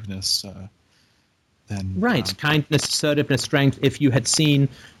assertiveness, then right, kindness, assertiveness, strength. If you had seen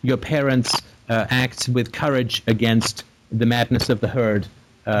your parents act with courage against the madness of the herd,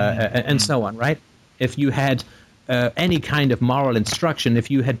 and so on, right? If you had any kind of moral instruction,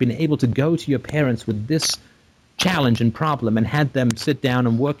 if you had been able to go to your parents with this challenge and problem and had them sit down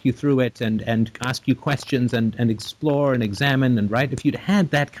and work you through it and ask you questions and explore and examine, and right, if you'd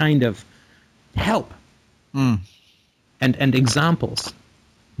had that kind of help and examples,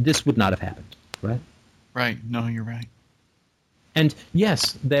 this would not have happened, right? Right. No, you're right. And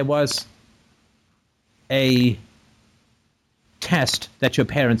yes, there was a test that your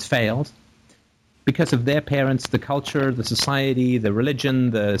parents failed because of their parents, the culture, the society, the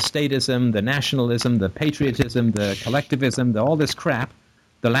religion, the statism, the nationalism, the patriotism, the collectivism, all this crap,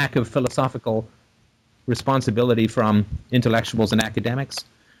 the lack of philosophical responsibility from intellectuals and academics.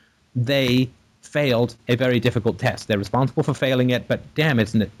 They failed a very difficult test. They're responsible for failing it, but damn,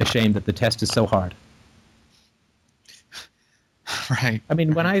 isn't it a shame that the test is so hard? Right. I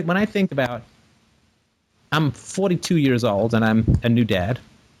mean, when I think about, I'm 42 years old and I'm a new dad,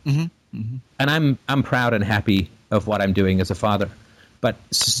 and I'm proud and happy of what I'm doing as a father. But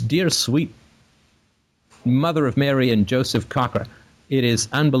dear sweet Mother of Mary and Joseph Cocker, it is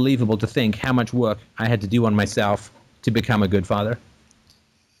unbelievable to think how much work I had to do on myself to become a good father.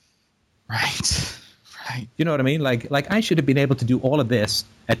 Right. You know what I mean? Like I should have been able to do all of this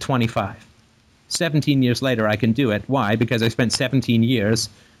at 25. 17 years later, I can do it. Why? Because I spent 17 years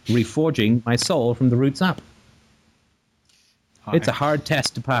reforging my soul from the roots up. It's a hard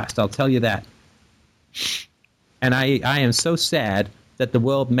test to pass, I'll tell you that. And I am so sad that the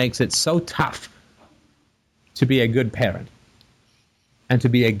world makes it so tough to be a good parent and to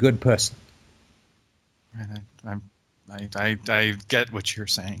be a good person. I get what you're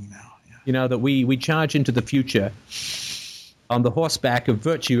saying now. Yeah. You know, that we charge into the future on the horseback of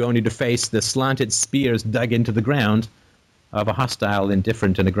virtue only to face the slanted spears dug into the ground of a hostile,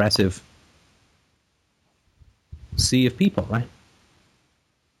 indifferent, and aggressive sea of people, right?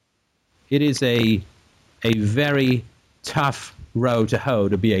 It is a very tough row to hoe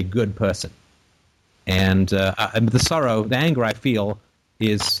to be a good person. And the sorrow, the anger I feel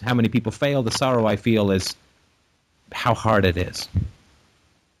is how many people fail. The sorrow I feel is how hard it is.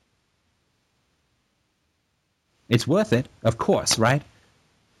 It's worth it, of course, right?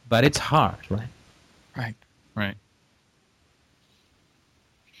 But it's hard, right? Right.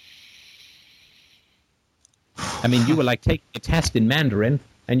 I mean, you were like taking a test in Mandarin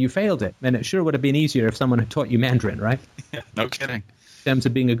and you failed it. And it sure would have been easier if someone had taught you Mandarin, right? No kidding. In terms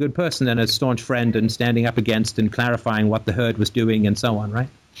of being a good person and a staunch friend and standing up against and clarifying what the herd was doing and so on, right?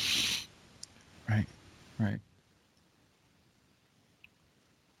 Right.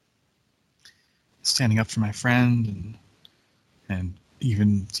 Standing up for my friend and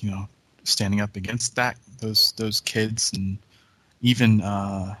even, standing up against those kids, and even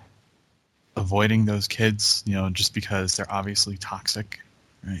avoiding those kids, just because they're obviously toxic,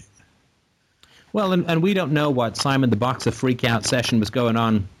 right? Well, and we don't know what Simon the Boxer freak-out session was going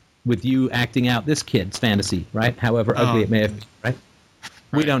on with you acting out this kid's fantasy, right? However ugly it may have been, right?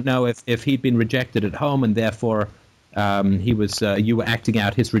 We don't know if he'd been rejected at home and therefore you were acting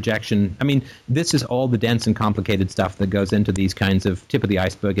out his rejection. I mean, this is all the dense and complicated stuff that goes into these kinds of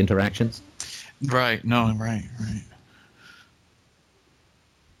tip-of-the-iceberg interactions. Right. No, right.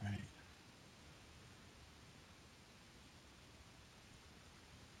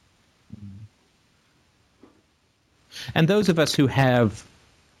 And those of us who have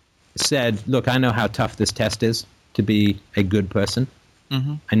said, look, I know how tough this test is to be a good person.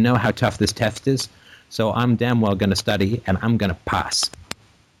 Mm-hmm. I know how tough this test is, so I'm damn well going to study and I'm going to pass.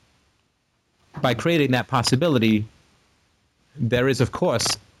 By creating that possibility, there is, of course,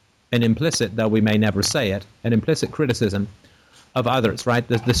 an implicit, though we may never say it, an implicit criticism of others, right?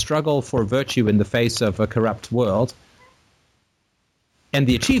 The struggle for virtue in the face of a corrupt world and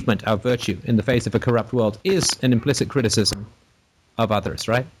the achievement of virtue in the face of a corrupt world is an implicit criticism of others,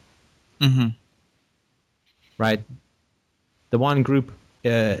 right? Mm-hmm. Right? The one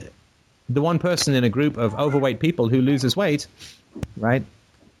person in a group of overweight people who loses weight, right,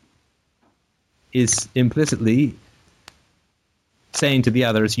 is implicitly saying to the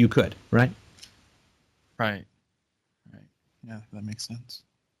others, you could, right? Right. Yeah, that makes sense.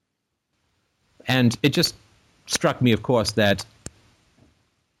 And it just struck me, of course, that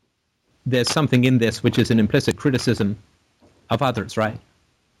there's something in this which is an implicit criticism of others, right?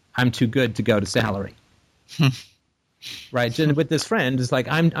 I'm too good to go to salary. Right? And with this friend, it's like,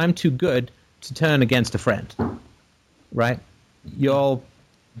 I'm too good to turn against a friend. Right? You're all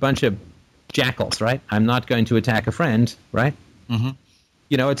a bunch of jackals, right? I'm not going to attack a friend, right? Mm-hmm.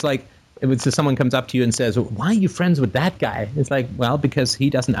 It's like, someone comes up to you and says, why are you friends with that guy? It's like, well, because he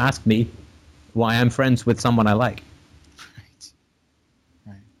doesn't ask me why I'm friends with someone I like.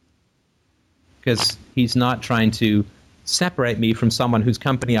 Right. Because he's not trying to separate me from someone whose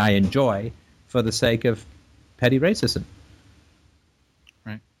company I enjoy for the sake of petty racism.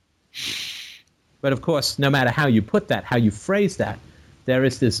 Right. But of course, no matter how you put that, how you phrase that, there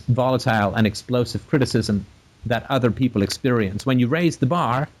is this volatile and explosive criticism that other people experience. When you raise the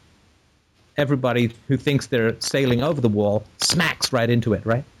bar, everybody who thinks they're sailing over the wall smacks right into it,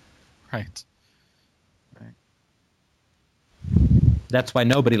 right? Right. That's why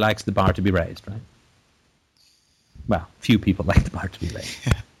nobody likes the bar to be raised, right? Well, few people like the bar to be raised.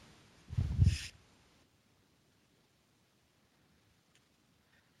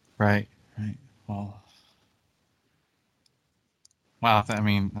 Right. Well, wow.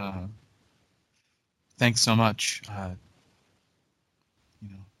 Thanks so much.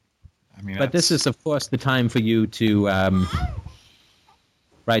 But this is, of course, the time for you to,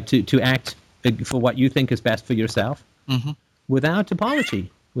 to act for what you think is best for yourself, mm-hmm. without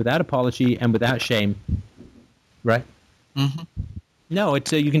apology, and without shame, right? Mm-hmm. No,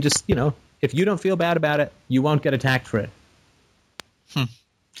 it's you can just, if you don't feel bad about it, you won't get attacked for it.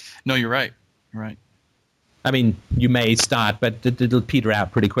 No, you're right. I mean, you may start, but it'll peter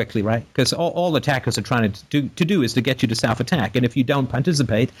out pretty quickly, right? Because all attackers are trying to do is to get you to self-attack. And if you don't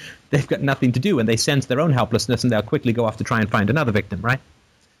participate, they've got nothing to do, and they sense their own helplessness, and they'll quickly go off to try and find another victim, right?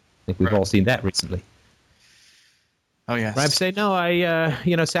 I think we've all seen that recently. Oh, yes. Right? Say,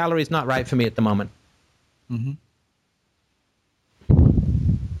 no, salary's not right for me at the moment. Mm-hmm.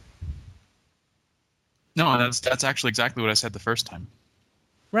 No, that's actually exactly what I said the first time.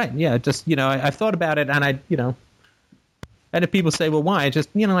 Right, yeah, just, I've thought about it, and and if people say, well, why? I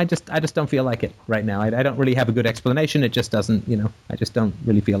just don't feel like it right now. I don't really have a good explanation. It just doesn't, I just don't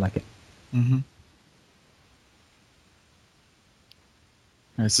really feel like it. Mm-hmm.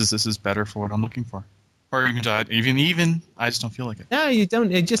 This is better for what I'm looking for. Or even, I just don't feel like it. No, you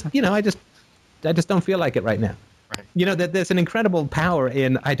don't. It just, I just don't feel like it right now. Right. There's an incredible power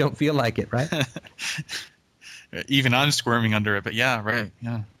in I don't feel like it, right? Even I'm squirming under it, but yeah, right,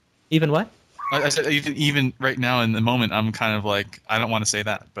 yeah. Even what? I said even right now in the moment, I'm kind of like, I don't want to say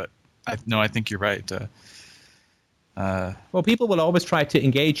that, but I think you're right. Well, people will always try to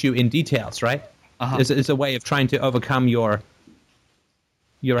engage you in details, right? Uh-huh. It's a way of trying to overcome your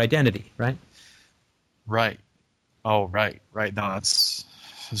identity, right? Right. Oh, right. No,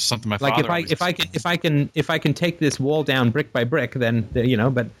 It's something my Like father. if I can take this wall down brick by brick, then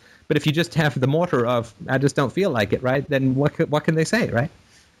but if you just have the mortar of I just don't feel like it, right? Then what can they say, right?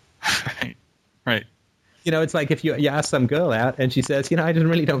 Right. It's like if you ask some girl out and she says, I just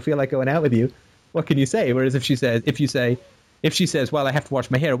really don't feel like going out with you. What can you say? Whereas if she says, well, I have to wash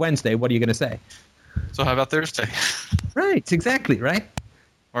my hair Wednesday, what are you going to say? So how about Thursday? Right. Exactly. Right.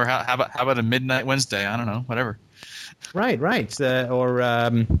 Or how about a midnight Wednesday? I don't know. Whatever. Right. Or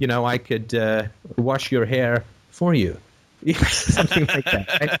I could wash your hair for you. Something like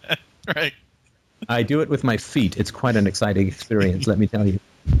that. Right? Right. I do it with my feet. It's quite an exciting experience, let me tell you.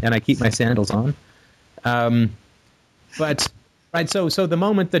 And I keep my sandals on. But right, so the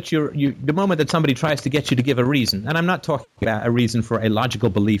moment that the moment that somebody tries to get you to give a reason, and I'm not talking about a reason for a logical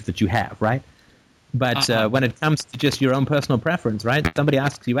belief that you have, right? But when it comes to just your own personal preference, right? Somebody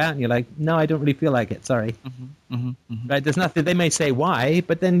asks you out, and you're like, no, I don't really feel like it. Sorry. Right? There's nothing. They may say why,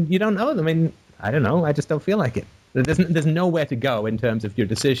 but then you don't know them. I mean, I don't know. I just don't feel like it. There's nowhere to go in terms of your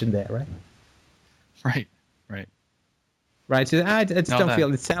decision there, right? Right. So I just don't feel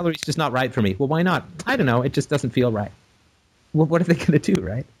the salary's just not right for me. Well, why not? I don't know. It just doesn't feel right. Well, what are they going to do,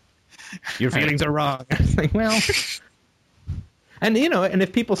 right? Your feelings are wrong. It's like, well, and and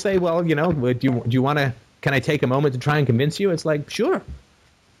if people say, well, do you want to? Can I take a moment to try and convince you? It's like, sure,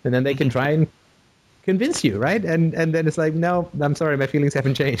 and then they can try and convince you, right? And then it's like, no, I'm sorry, my feelings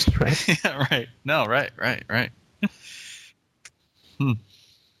haven't changed, right? Yeah, right. No, right.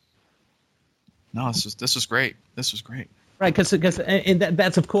 No, this was great. This was great. Right, because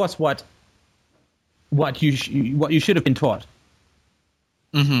that's of course what you should have been taught.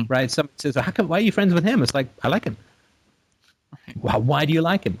 Right? Someone says, why are you friends with him? It's like, I like him. Right. Well, why do you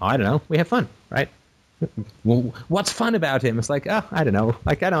like him? I don't know. We have fun, right? Well, what's fun about him? It's like, oh, I don't know.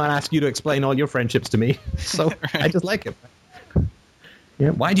 Like, I don't want to ask you to explain all your friendships to me. So right. I just like him. Yeah.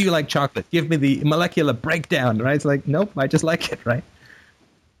 Why do you like chocolate? Give me the molecular breakdown, right? It's like, nope, I just like it, right?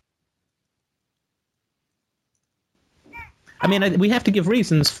 I mean, we have to give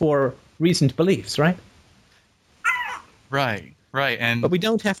reasons for reasoned beliefs, right? Right. But we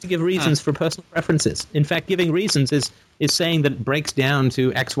don't have to give reasons for personal preferences. In fact, giving reasons is saying that it breaks down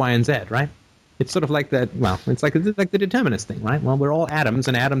to X, Y, and Z, right? It's sort of like that. Well, it's like the determinist thing, right? Well, we're all atoms,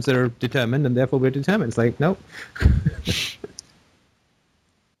 and atoms are determined, and therefore we're determined. It's like, nope.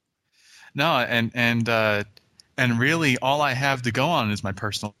 No, and really, all I have to go on is my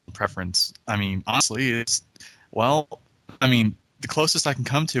personal preference. I mean, honestly, the closest I can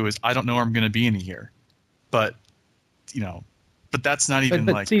come to is I don't know where I'm going to be in a year, but that's not even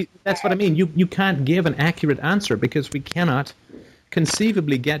but like. See, that's what I mean. You can't give an accurate answer because we cannot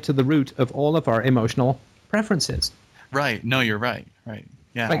conceivably get to the root of all of our emotional preferences. Right. No, you're right. Right.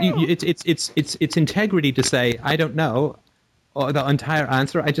 Yeah. Like it's integrity to say I don't know, or the entire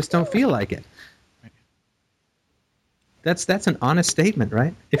answer. I just don't feel like it. Right. That's an honest statement,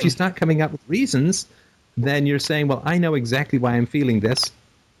 right? If you start coming up with reasons, then you're saying, well, I know exactly why I'm feeling this,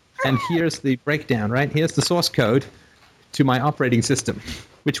 and here's the breakdown, right? Here's the source code to my operating system,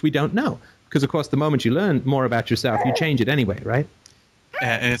 which we don't know. Because, of course, the moment you learn more about yourself, you change it anyway, right?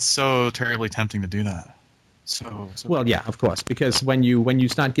 And it's so terribly tempting to do that. So well, yeah, of course, because when you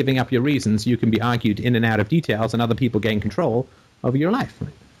start giving up your reasons, you can be argued in and out of details, and other people gain control over your life.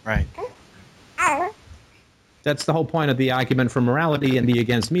 Right. That's the whole point of the argument for morality and the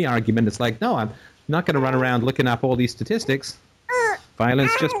against me argument. It's like, no, I'm not going to run around looking up all these statistics.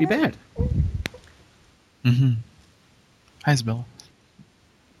 Violence just be bad. Mm-hmm. Hi, Isabella.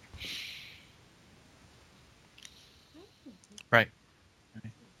 Right.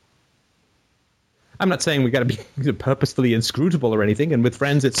 I'm not saying we got to be purposefully inscrutable or anything. And with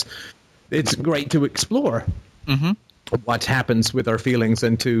friends, it's great to explore what happens with our feelings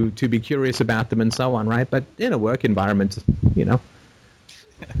and to be curious about them and so on, right? But in a work environment,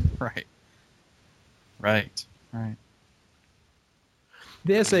 Right.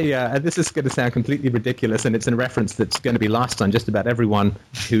 There's this is going to sound completely ridiculous, and it's a reference that's going to be lost on just about everyone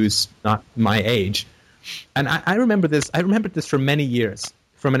who's not my age. And I remember this. I remembered this for many years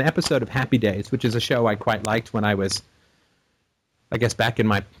from an episode of Happy Days, which is a show I quite liked when I was, I guess, back in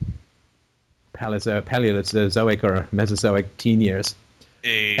my Paleozoic or Mesozoic teen years.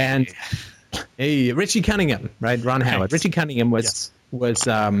 And Richie Cunningham, right? Ron Howard. Richie Cunningham was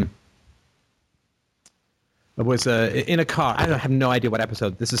in a car. I have no idea what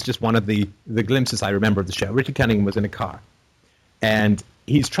episode. This is just one of the glimpses I remember of the show. Richie Cunningham was in a car, and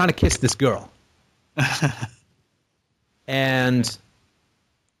he's trying to kiss this girl. And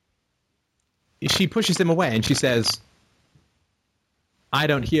she pushes him away, and she says, "I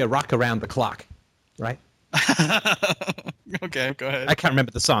don't hear rock around the clock," right? Okay, go ahead. I can't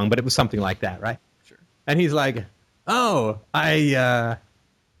remember the song, but it was something like that, right? Sure. And he's like, "Oh, I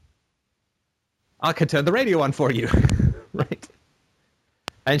can turn the radio on for you," right?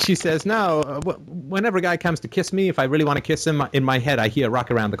 And she says, "No, whenever a guy comes to kiss me, if I really want to kiss him, in my head I hear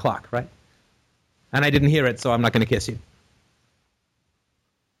Rock Around the Clock, right? And I didn't hear it, so I'm not going to kiss you."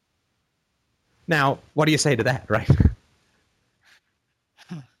 Now, what do you say to that, right?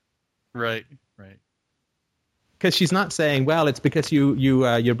 Right. Because she's not saying, "Well, it's because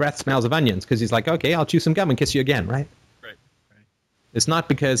your breath smells of onions." Because he's like, "Okay, I'll chew some gum and kiss you again," right? Right. It's not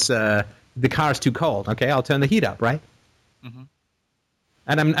because the car's too cold. Okay, I'll turn the heat up, right? Mm-hmm.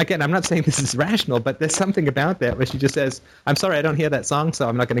 And I'm not saying this is rational, but there's something about that where she just says, "I'm sorry, I don't hear that song, so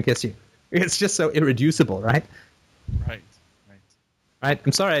I'm not going to kiss you." It's just so irreducible, right? Right. Right?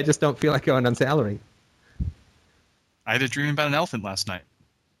 I'm sorry, I just don't feel like going on salary. I had a dream about an elephant last night.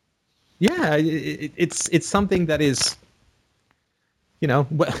 Yeah, it's something that is, well,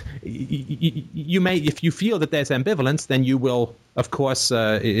 you may, if you feel that there's ambivalence, then you will, of course,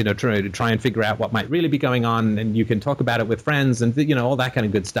 try and figure out what might really be going on, and you can talk about it with friends and, all that kind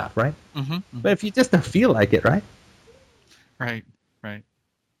of good stuff, right? Mm-hmm, mm-hmm. But if you just don't feel like it, right? Right.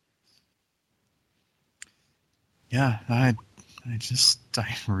 Yeah, I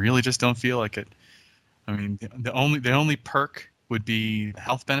really just don't feel like it. I mean, the only perk would be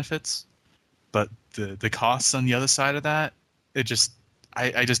health benefits, but the costs on the other side of that, I just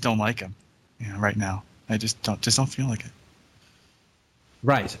don't like them. Right now, I just don't feel like it.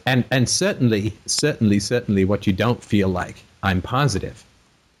 Right, and certainly, what you don't feel like, I'm positive,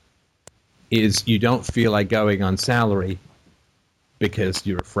 is you don't feel like going on salary because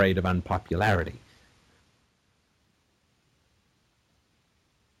you're afraid of unpopularity.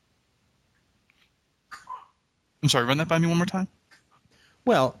 I'm sorry, run that by me one more time.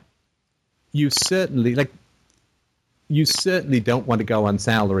 Well, you certainly don't want to go on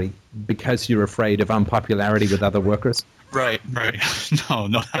salary because you're afraid of unpopularity with other workers. Right. No,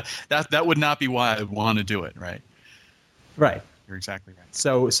 that would not be why I would want to do it. Right. You're exactly right.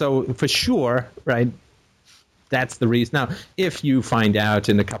 So for sure, right, that's the reason. Now, if you find out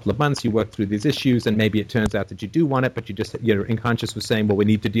in a couple of months, you work through these issues, and maybe it turns out that you do want it, but you're unconscious with saying, well, we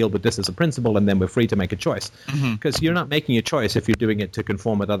need to deal with this as a principle, and then we're free to make a choice. Because you're not making a choice if you're doing it to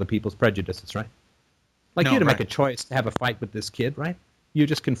conform with other people's prejudices, right? Like you had to make a choice to have a fight with this kid, right? You're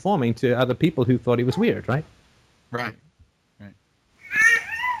just conforming to other people who thought he was weird, right? Right.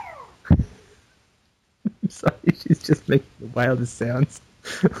 I'm sorry, she's just making the wildest sounds.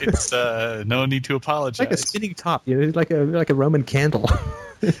 It's no need to apologize. Like a spinning top, like a Roman candle.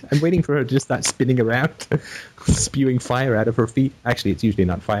 I'm waiting for her to just start spinning around, spewing fire out of her feet. Actually, it's usually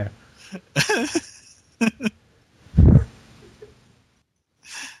not fire.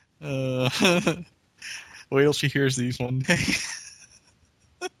 Wait till she hears these one day.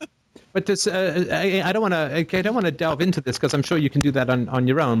 But this, I don't want to delve into this because I'm sure you can do that on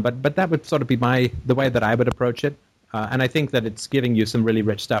your own. But that would sort of be the way that I would approach it. And I think that it's giving you some really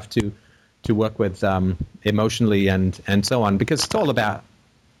rich stuff to work with emotionally and so on, because it's all about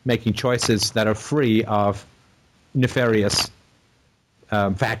making choices that are free of nefarious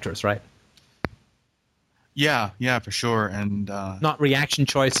factors, right? Yeah, for sure. And not reaction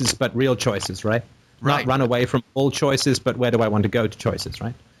choices, but real choices, right? Right. Not run away from all choices, but where do I want to go to choices,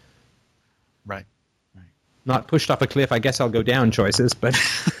 right? Right. Not pushed off a cliff, I guess I'll go down choices, but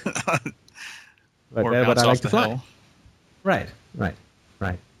or but I like to fly. Hill. Right.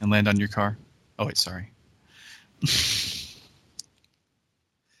 And land on your car. Oh wait, sorry.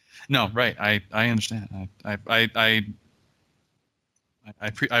 No, right. I understand. I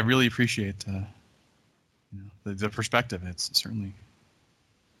really appreciate the perspective. It's certainly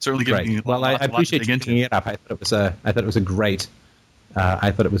giving me well, I appreciate you picking it up. I thought it was a great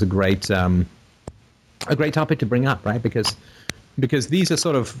topic to bring up, right? Because these are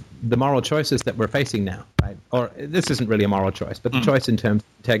sort of the moral choices that we're facing now, right? Or this isn't really a moral choice, but the choice in terms of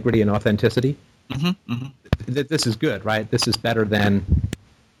integrity and authenticity. This is good, right? This is better than,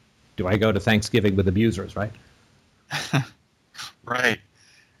 do I go to Thanksgiving with abusers, right? Right.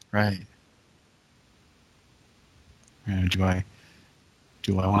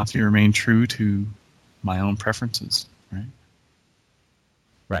 Do I want to remain true to my own preferences, right?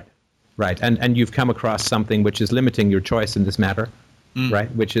 Right. And you've come across something which is limiting your choice in this matter, right?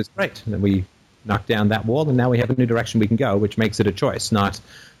 Which is great. And we knocked down that wall, and now we have a new direction we can go, which makes it a choice, not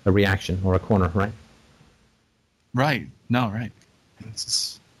a reaction or a corner, right? Right. No, right. This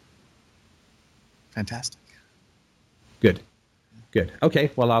is fantastic. Good.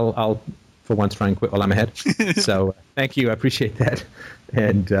 Okay, well, I'll for once try and quit while I'm ahead. So thank you. I appreciate that.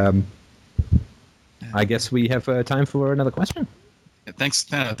 And I guess we have time for another question. Thanks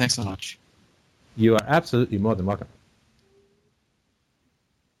so much. You are absolutely more than welcome.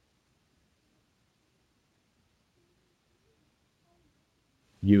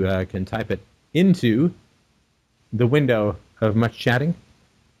 You can type it into the window of much chatting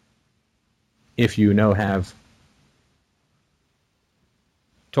if you have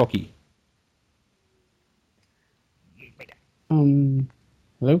talkie.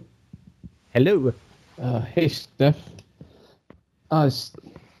 Hello? Hello. Hey, Steph. I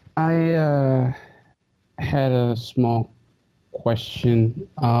had a small question.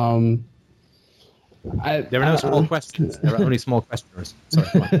 There are no small questions. There are only small questioners. Sorry.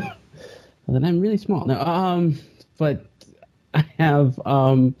 Go on. Well, then I'm really small. No, but I have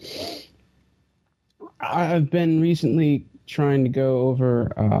I've been recently trying to go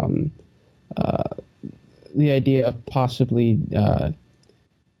over the idea of possibly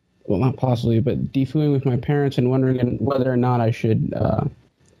well, not possibly, but defooing with my parents and wondering whether or not I should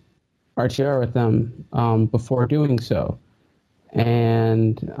RTR with them before doing so.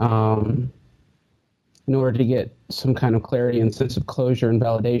 And in order to get some kind of clarity and sense of closure and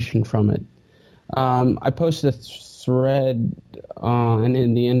validation from it. I posted a thread and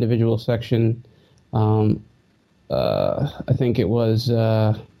in the individual section, I think it was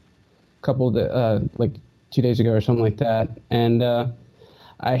a couple of, like 2 days ago or something like that. And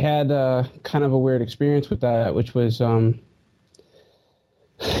I had kind of a weird experience with that, which was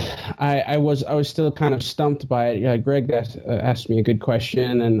I was still kind of stumped by it. Greg asked me a good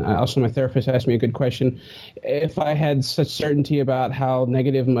question, and also my therapist asked me a good question. If I had such certainty about how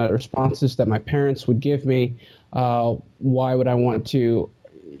negative my responses that my parents would give me, why would I want to,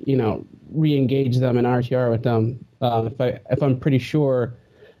 re-engage them and RTR with them if I'm pretty sure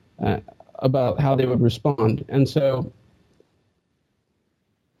about how they would respond? And so.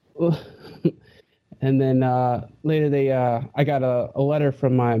 And then later I got a letter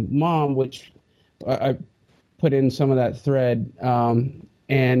from my mom, which I put in some of that thread,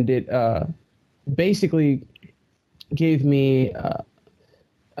 and it basically gave me,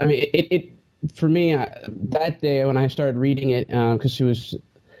 it for me, that day when I started reading it, because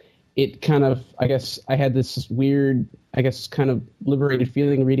it kind of, I guess I had this weird, I guess kind of liberated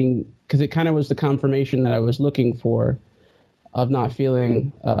feeling reading, because it kind of was the confirmation that I was looking for of not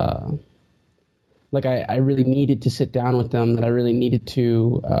feeling like I really needed to sit down with them, that I really needed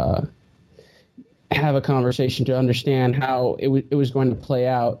to have a conversation to understand how it was going to play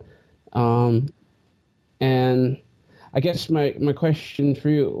out. And I guess my question for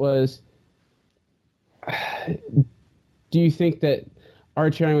you was, do you think that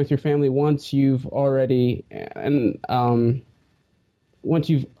RTRing with your family once you've already and once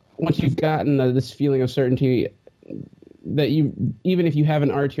you've gotten this feeling of certainty that even if you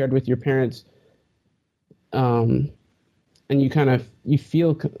haven't RTR'd with your parents, and you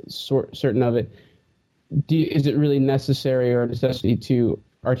feel certain of it, is it really necessary or a necessity to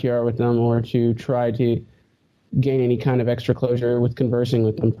RTR with them or to try to gain any kind of extra closure with conversing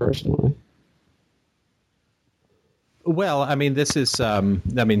with them personally? Well, this is,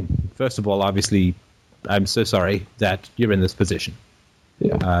 first of all, obviously, I'm so sorry that you're in this position.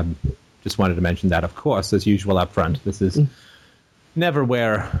 Yeah. Just wanted to mention that, of course, as usual up front. This is never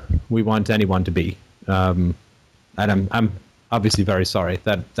where we want anyone to be. And I'm obviously very sorry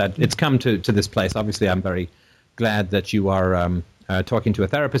that it's come to this place. Obviously, I'm very glad that you are talking to a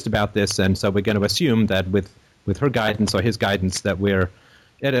therapist about this, and so we're going to assume that with her guidance or his guidance that we're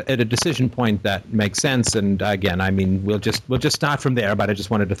at a decision point that makes sense. And again, we'll just start from there. But I just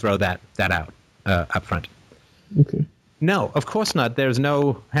wanted to throw that out up front. Okay. No, of course not. There's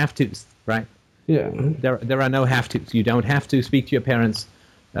no have-tos, right? Yeah. There are no have-tos. You don't have to speak to your parents.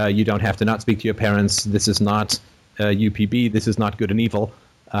 You don't have to not speak to your parents. This is not UPB. This is not good and evil.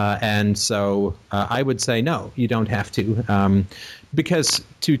 And so I would say no, you don't have to. Because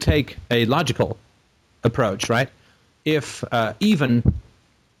to take a logical approach, right, if even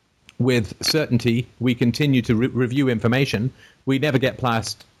with certainty we continue to review information, we never get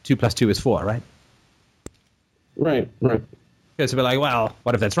past 2 + 2 is 4, right? Right. Because we're like, well,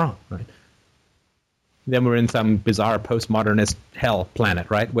 what if that's wrong, right? Then we're in some bizarre postmodernist hell planet,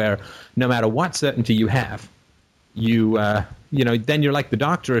 right, where no matter what certainty you have, then you're like the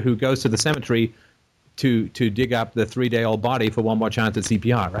doctor who goes to the cemetery to dig up the 3-day-old body for one more chance at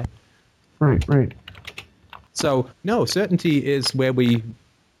CPR, right? Right. So, no, certainty is where we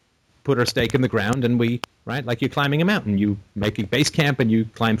put our stake in the ground and we, right, like you're climbing a mountain. You make a base camp and you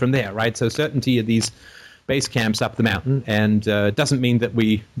climb from there, right? So certainty of these base camps up the mountain, and doesn't mean that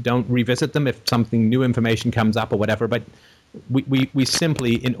we don't revisit them if something new information comes up or whatever, but we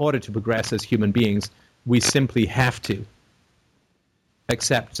simply, in order to progress as human beings, we simply have to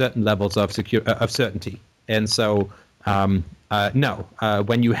accept certain levels of certainty. And so, no,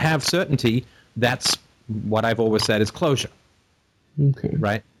 when you have certainty, that's what I've always said is closure. Okay.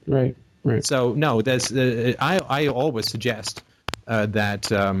 Right? Right. So, no, there's. I always suggest that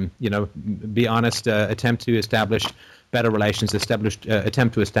be honest, attempt to establish better relations,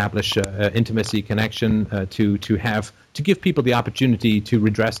 attempt to establish intimacy, connection, to give people the opportunity to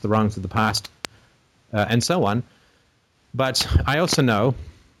redress the wrongs of the past, and so on. But I also know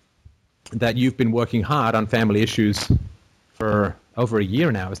that you've been working hard on family issues for over a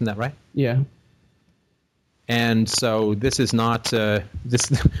year now, isn't that right? Yeah. And so this is not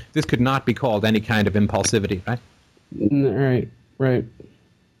this could not be called any kind of impulsivity, right? Right.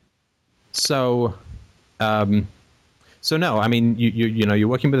 So, no. I mean, you're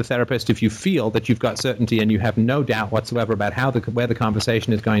working with a therapist. If you feel that you've got certainty and you have no doubt whatsoever about where the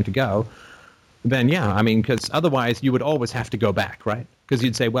conversation is going to go, then yeah. I mean, because otherwise you would always have to go back, right? Because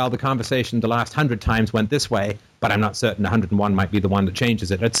you'd say, well, the conversation the last 100 times went this way, but I'm not certain 101 might be the one that changes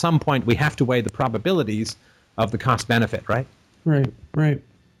it. At some point, we have to weigh the probabilities of the cost benefit, right? Right.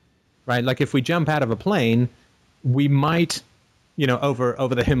 Like if we jump out of a plane, we might,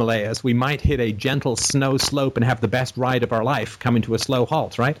 over the Himalayas, we might hit a gentle snow slope and have the best ride of our life coming to a slow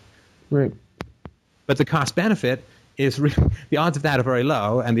halt, right? Right. But the cost benefit is the odds of that are very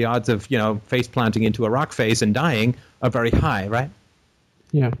low, and the odds of face planting into a rock face and dying are very high, right?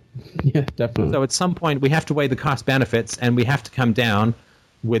 Yeah, definitely. So at some point we have to weigh the cost benefits, and we have to come down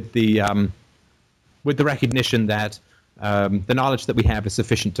with the recognition that the knowledge that we have is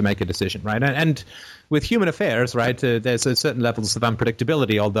sufficient to make a decision, right? And with human affairs, right, there's a certain levels of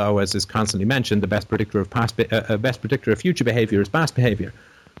unpredictability. Although, as is constantly mentioned, the best predictor of future behavior is past behavior.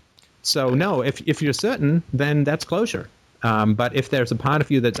 So no, if you're certain, then that's closure. But if there's a part of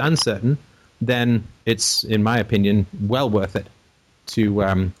you that's uncertain, then it's, in my opinion, well worth it to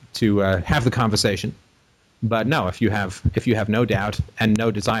have the conversation. But no, if you have no doubt and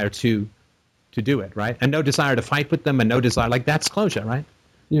no desire to do it, right, and no desire to fight with them, and no desire, that's closure, right?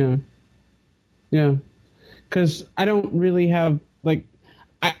 Yeah. Because I don't really have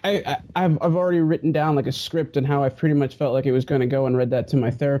I've already written down a script on how I pretty much felt like it was going to go, and read that to my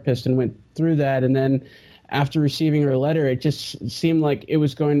therapist and went through that. And then after receiving her letter, it just seemed like it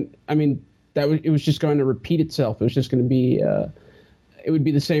was going. I mean, it was just going to repeat itself. It was just going to be. It would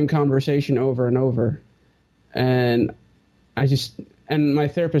be the same conversation over and over, and my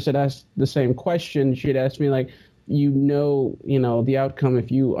therapist had asked the same question. She'd asked me the outcome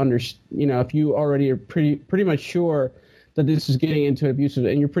if you if you already are pretty much sure that this is getting into abusive,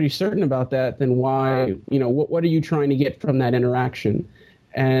 and you're pretty certain about that, then why, what are you trying to get from that interaction?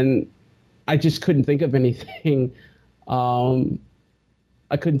 And I just couldn't think of anything.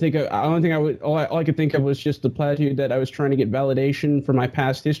 I couldn't think of, all I could think of was just the platitude that I was trying to get validation for my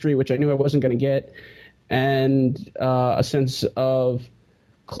past history, which I knew I wasn't going to get, and a sense of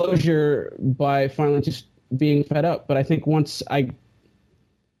closure by finally just being fed up. But I think once I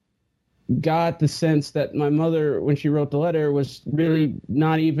got the sense that my mother, when she wrote the letter, was really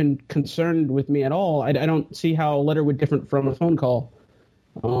not even concerned with me at all, I don't see how a letter would differ from a phone call,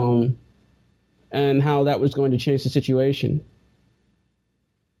 and how that was going to change the situation.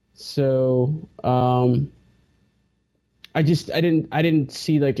 So I didn't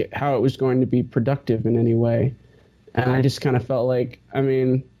see how it was going to be productive in any way, and I just kind of felt it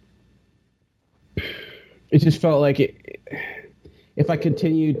just felt like if I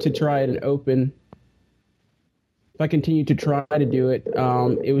continued to try it and open, if I continued to try to do it,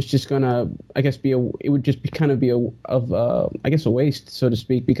 it was just gonna, I guess, it would just a waste, so to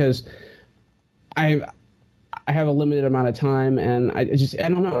speak, because I have a limited amount of time, and I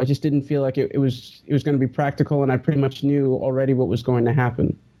don't know, I just didn't feel like it was going to be practical, and I pretty much knew already what was going to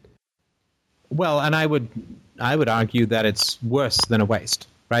happen. Well, and I would argue that it's worse than a waste,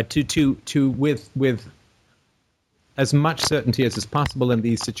 right? With as much certainty as is possible in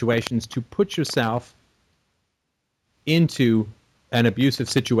these situations, to put yourself into an abusive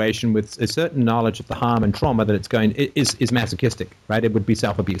situation with a certain knowledge of the harm and trauma that is masochistic, right? It would be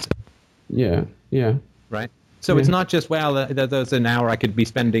self-abusive. Yeah. Right? So It's not just, there's an hour I could be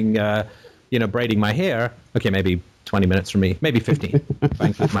spending, braiding my hair. Okay, maybe 20 minutes for me, maybe 15 if I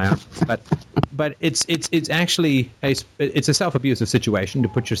include my arms. But it's actually it's a self-abusive situation to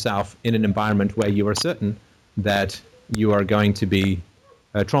put yourself in an environment where you are certain that you are going to be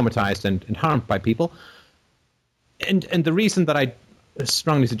traumatized and harmed by people. And the reason that I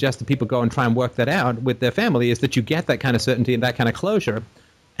strongly suggest that people go and try and work that out with their family is that you get that kind of certainty and that kind of closure.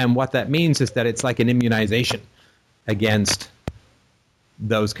 And what that means is that it's like an immunization against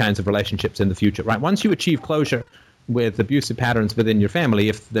those kinds of relationships in the future, right? Once you achieve closure with abusive patterns within your family,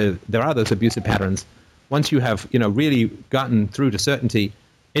 if there are those abusive patterns, once you have, really gotten through to certainty,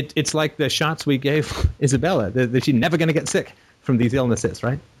 it's like the shots we gave Isabella, that she's never going to get sick from these illnesses,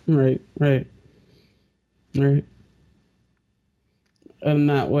 right? Right. And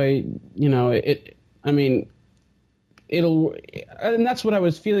that way, and that's what I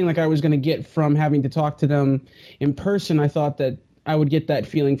was feeling like I was going to get from having to talk to them in person. I thought that I would get that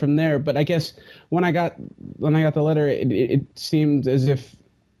feeling from there, but I guess when I got the letter, it seemed as if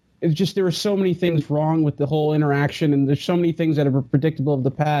it's just there were so many things wrong with the whole interaction, and there's so many things that are predictable of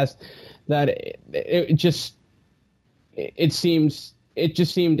the past that it just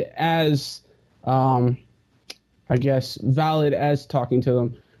seemed as I guess valid as talking to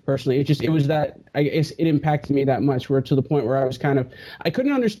them personally. It was that, I guess it impacted me that much, where to the point where I was I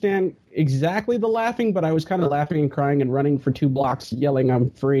couldn't understand exactly the laughing, but I was kind of laughing and crying and running for 2 blocks yelling I'm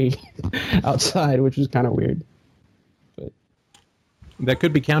free outside, which was kind of weird. But that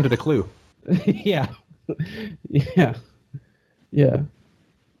could be counted a clue. Yeah.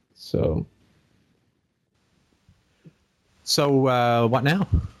 So what now?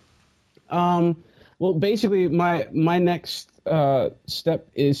 Well, basically, my next step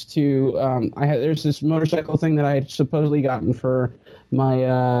is to there's this motorcycle thing that I had supposedly gotten for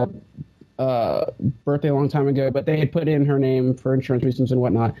my birthday a long time ago, but they had put in her name for insurance reasons and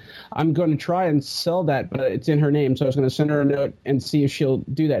whatnot. I'm going to try and sell that, but it's in her name, so I was going to send her a note and see if she'll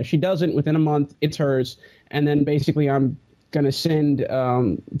do that. If she doesn't, within a month, it's hers, and then basically I'm going to send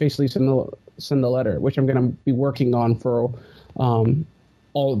the letter, which I'm going to be working on for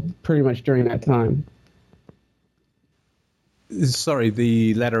all pretty much during that time. Sorry,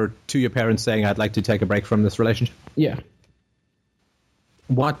 the letter to your parents saying I'd like to take a break from this relationship? Yeah.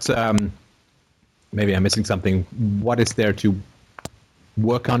 What, maybe I'm missing something. What is there to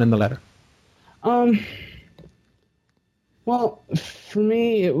work on in the letter? Well, for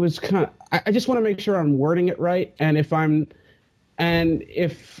me, it was I just want to make sure I'm wording it right. And I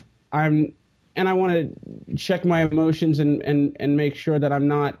want to check my emotions and make sure that I'm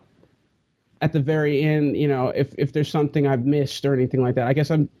not at the very end, if there's something I've missed or anything like that. I guess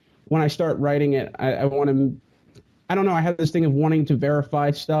when I start writing it, I want to, I don't know, I have this thing of wanting to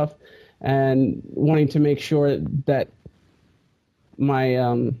verify stuff and wanting to make sure that my,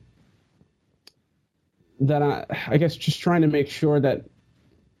 I guess just trying to make sure that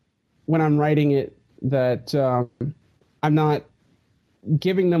when I'm writing it, that I'm not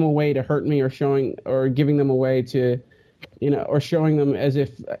giving them a way to hurt me or giving them a way to, or showing them as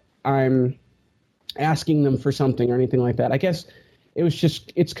if I'm asking them for something or anything like that. I guess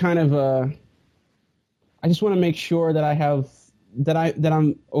it's kind of I just want to make sure that I'm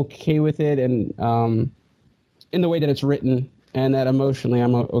okay with it, and in the way that it's written, and that emotionally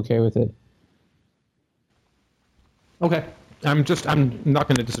I'm okay with it. Okay. I'm not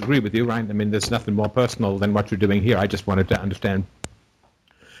going to disagree with you, right? I mean, there's nothing more personal than what you're doing here. I just wanted to understand.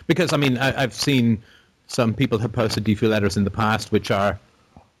 Because, I mean, I've seen some people have posted DFU letters in the past which are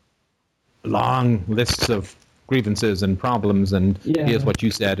long lists of grievances and problems, and here's what you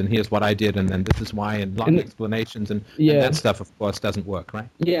said, and here's what I did, and then this is why, and long explanations, and that stuff, of course, doesn't work, right?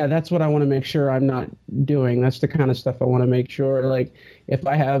 Yeah, that's what I want to make sure I'm not doing. That's the kind of stuff I want to make sure, like, if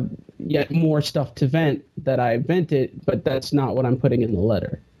I have yet more stuff to vent, that I vent it, but that's not what I'm putting in the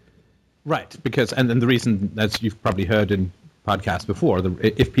letter. Right, because, and then the reason, as you've probably heard in podcasts before,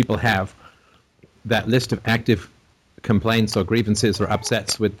 if people have that list of active complaints or grievances or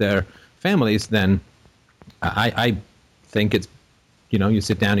upsets with their families, then I think it's, you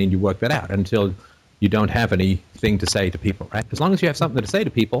sit down and you work that out until you don't have anything to say to people, right? As long as you have something to say to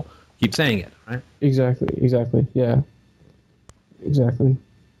people, keep saying it, right? Exactly. Yeah. Exactly.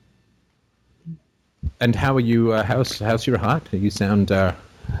 And how are you, how's your heart? You sound, how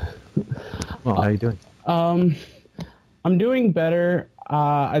are you doing? I'm doing better.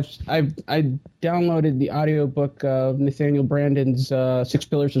 I downloaded the audiobook of Nathaniel Brandon's 6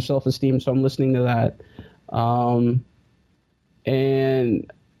 Pillars of Self-Esteem, so I'm listening to that. And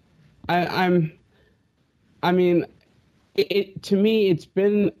I mean, to me, it's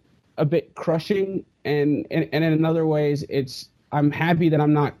been a bit crushing, and in other ways, I'm happy that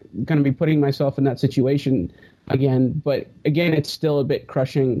I'm not going to be putting myself in that situation again. But again, it's still a bit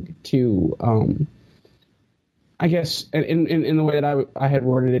crushing to, I guess, in the way that I had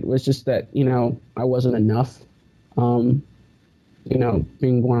worded it, was just that, I wasn't enough. Being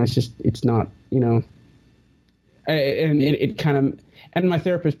born, it's not, and it kind of, and my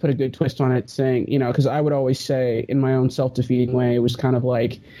therapist put a good twist on it, saying, because I would always say in my own self-defeating way, it was kind of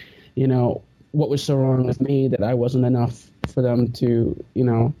like, what was so wrong with me that I wasn't enough for them to,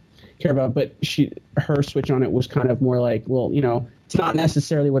 care about. But her switch on it was kind of more like, well, it's not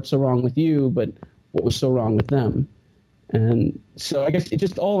necessarily what's so wrong with you, but what was so wrong with them. And so I guess it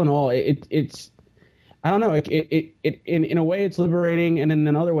just all in all, it's I don't know. It in a way it's liberating, and in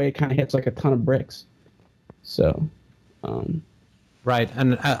another way it kind of hits like a ton of bricks. So, Right,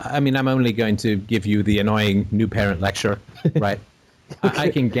 and I mean, I'm only going to give you the annoying new parent lecture, right? I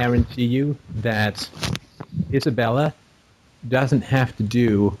can guarantee you that Isabella doesn't have to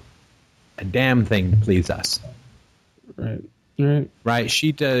do a damn thing to please us. Right. Right. Right?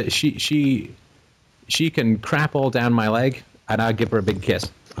 She does. She can crap all down my leg, and I'll give her a big kiss.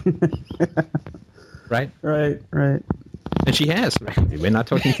 Right? Right. Right. And she has. Right? We're not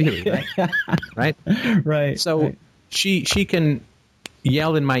talking theory, right? Right? Right. So right. she can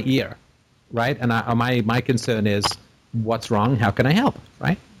yell in my ear, right? And my concern is, what's wrong? How can I help?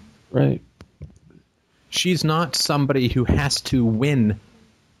 Right? Right. She's not somebody who has to win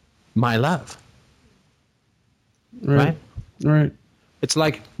my love. Right? Right. It's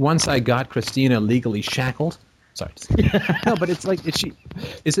like once I got Christina legally shackled. Sorry. No, but it's like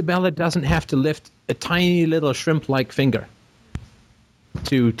Isabella doesn't have to lift a tiny little shrimp-like finger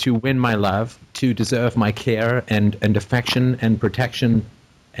to win my love, to deserve my care and affection and protection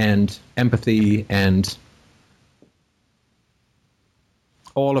and empathy and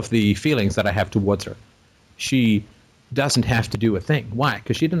all of the feelings that I have towards her. She doesn't have to do a thing. Why?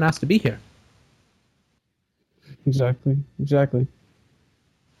 Because she didn't ask to be here. Exactly.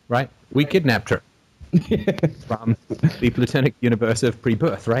 Right? We kidnapped her from the platonic universe of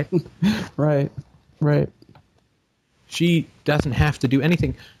pre-birth, right? Right. She doesn't have to do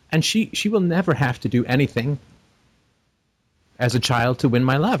anything. And she will never have to do anything as a child to win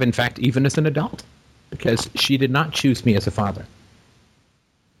my love. In fact, even as an adult. Because she did not choose me as a father.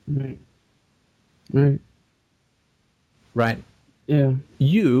 Right. Yeah.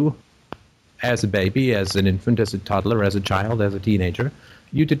 You, as a baby, as an infant, as a toddler, as a child, as a teenager,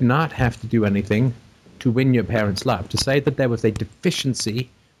 you did not have to do anything to win your parents' love. To say that there was a deficiency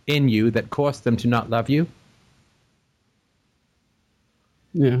in you that caused them to not love you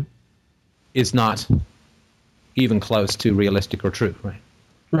is not even close to realistic or true,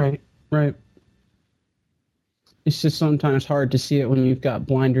 right? Right. It's just sometimes hard to see it when you've got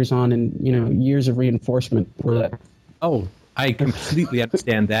blinders on and, years of reinforcement for that. Oh, I completely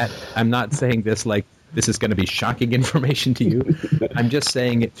understand that. I'm not saying this like this is going to be shocking information to you. I'm just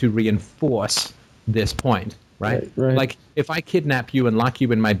saying it to reinforce this point, right? Like, if I kidnap you and lock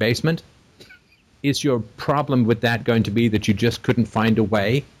you in my basement, is your problem with that going to be that you just couldn't find a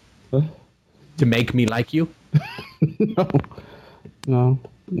way to make me like you? No.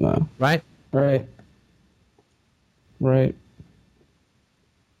 Right? Right.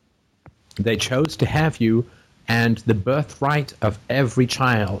 They chose to have you, and the birthright of every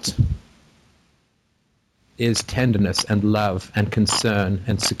child is tenderness and love and concern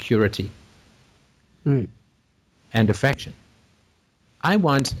and security and affection. I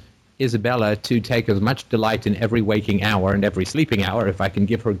want Isabella to take as much delight in every waking hour and every sleeping hour, if I can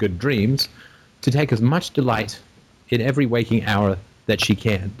give her good dreams, to take as much delight in every waking hour that she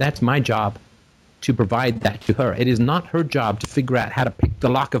can. That's my job, to provide that to her. It is not her job to figure out how to pick the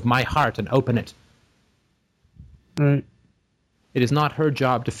lock of my heart and open it. Right. It is not her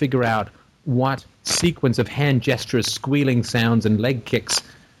job to figure out what sequence of hand gestures, squealing sounds, and leg kicks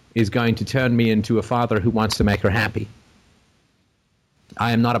is going to turn me into a father who wants to make her happy.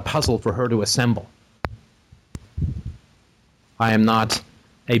 I am not a puzzle for her to assemble. I am not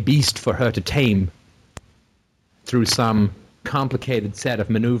a beast for her to tame through some complicated set of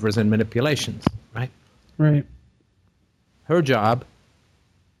maneuvers and manipulations, right? Right. Her job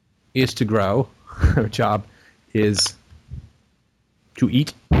is to grow. Her job is to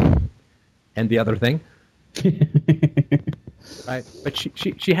eat and the other thing. Right? But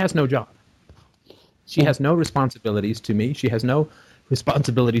she has no job. She has no responsibilities to me. She has no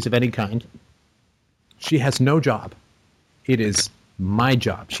responsibilities of any kind. She has no job. It is my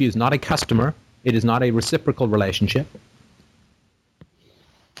job. She is not a customer. It is not a reciprocal relationship.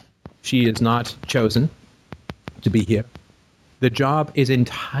 She is not chosen to be here. The job is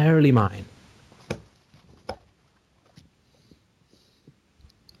entirely mine.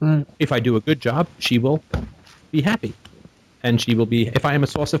 Right. If I do a good job, she will be happy. And she will be, if I am a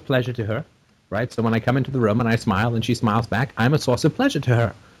source of pleasure to her, right? So when I come into the room and I smile and she smiles back, I'm a source of pleasure to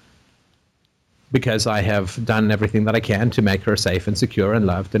her. Because I have done everything that I can to make her safe and secure and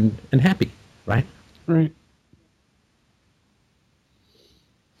loved and happy, right? Right.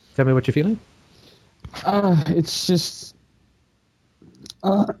 Tell me what you're feeling. It's just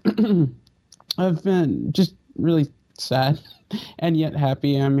I've been just really sad and yet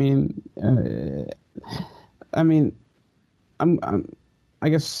happy. I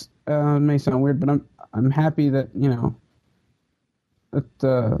guess it may sound weird, but I'm happy that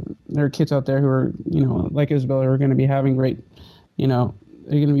that there are kids out there who are like Isabella, who are going to be having great, they're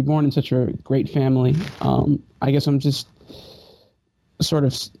going to be born in such a great family. I guess I'm just sort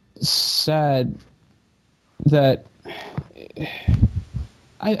of sad that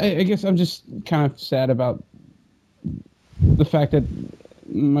I guess I'm just kind of sad about the fact that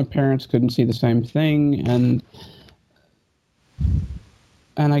my parents couldn't see the same thing, and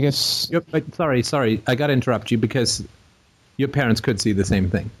I guess... Sorry, I got to interrupt you because your parents could see the same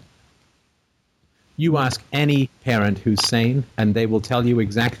thing. You ask any parent who's sane, and they will tell you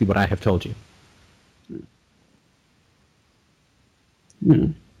exactly what I have told you.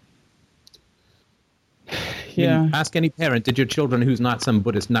 Yeah. Ask any parent, did your children, who's not some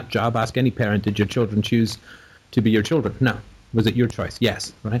Buddhist nut job, ask any parent, did your children choose to be your children? No. Was it your choice?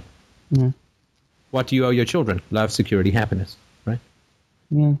 Yes, right? Yeah. What do you owe your children? Love, security, happiness, right?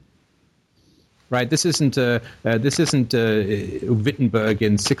 Yeah. Right. This isn't Wittenberg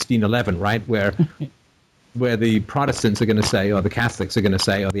in 1611, right? Where the Protestants are going to say, or the Catholics are going to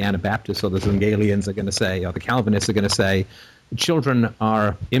say, or the Anabaptists, or the Zwinglians are going to say, or the Calvinists are going to say, children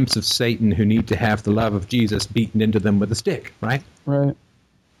are imps of Satan who need to have the love of Jesus beaten into them with a stick, right? Right.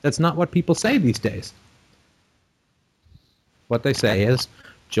 That's not what people say these days. What they say is,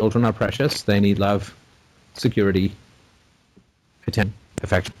 children are precious, they need love, security, attention,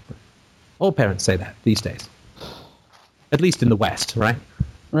 affection. All parents say that these days. At least in the West, right?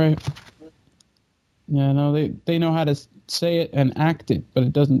 Right. Yeah, no, they know how to say it and act it, but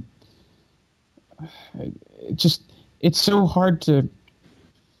it doesn't... It's so hard to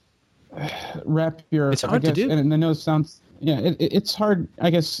wrap your... It's hard to do. And I know it sounds... Yeah, it's hard, I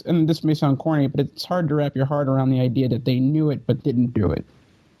guess, and this may sound corny, but it's hard to wrap your heart around the idea that they knew it but didn't do it.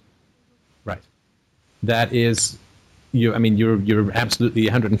 Right. That is... You're absolutely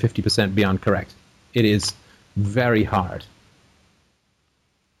 150% beyond correct. It is very hard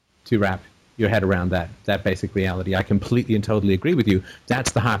to wrap your head around that basic reality. I completely and totally agree with you.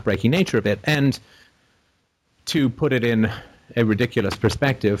 That's the heartbreaking nature of it. And to put it in a ridiculous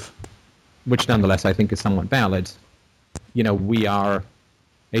perspective, which nonetheless I think is somewhat valid, we are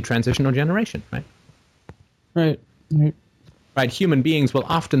a transitional generation, right? Right. Right. Human beings will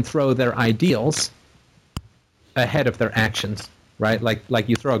often throw their ideals ahead of their actions, right? Like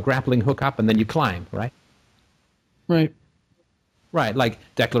you throw a grappling hook up and then you climb, right? Right. Right, like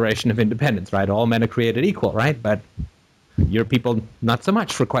Declaration of Independence, right? All men are created equal, right? But your people, not so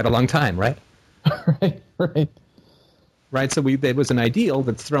much for quite a long time, right? Right. Right, so there was an ideal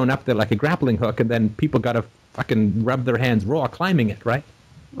that's thrown up there like a grappling hook, and then people got to fucking rub their hands raw climbing it, right?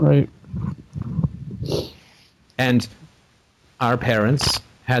 Right. And our parents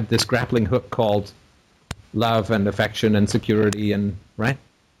had this grappling hook called love and affection and security, and right?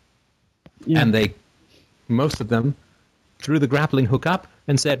 Yeah. And most of them threw the grappling hook up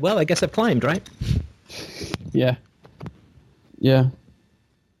and said, well, I guess I've climbed, right? Yeah.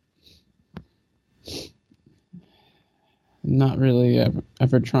 Not really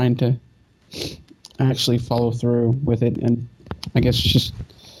ever trying to actually follow through with it, and I guess just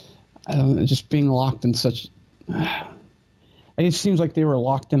being locked in such... It seems like they were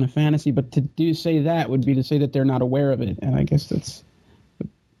locked in a fantasy, but to say that would be to say that they're not aware of it, and I guess that's...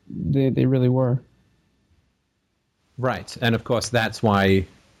 They really were. Right, and of course that's why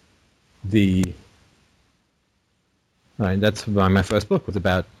that's why my first book was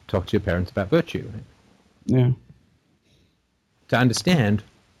about talk to your parents about virtue. Right? Yeah. To understand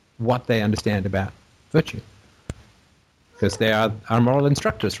what they understand about virtue. Because they are our moral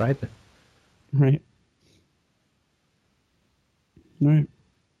instructors, right? Right.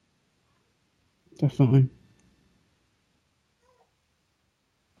 Definitely.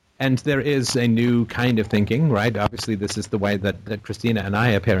 And there is a new kind of thinking, right? Obviously, this is the way that Christina and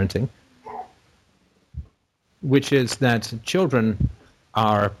I are parenting, which is that children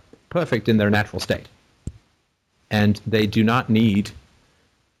are perfect in their natural state. And they do not need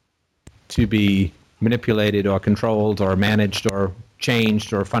to be manipulated or controlled or managed or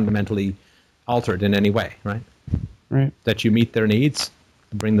changed or fundamentally altered in any way, right? Right. That you meet their needs,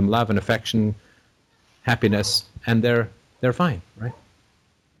 bring them love and affection, happiness, and they're fine, right?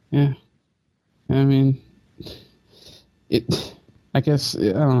 Yeah. I mean, I guess,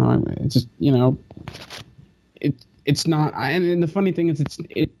 I don't know, it's just, it's not, and the funny thing is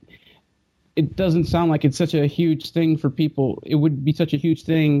it doesn't sound like it's such a huge thing for people. It would be such a huge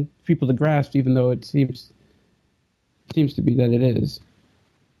thing for people to grasp, even though it seems to be that it is.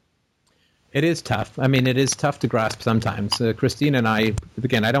 It is tough. I mean, it is tough to grasp sometimes. Christine and I,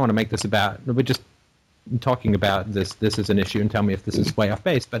 again, I don't want to make this about, we're just talking about this as an issue, and tell me if this is way off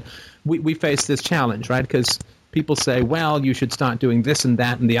base, but we face this challenge, right? Because people say, well, you should start doing this and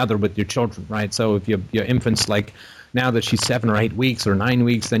that and the other with your children, right? So if your infant's like, now that she's 7 or 8 weeks or 9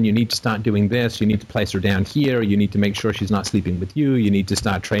 weeks, then you need to start doing this. You need to place her down here. You need to make sure she's not sleeping with you. You need to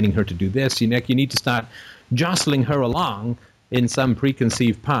start training her to do this. You need to start jostling her along in some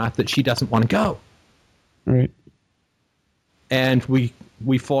preconceived path that she doesn't want to go. Right. And we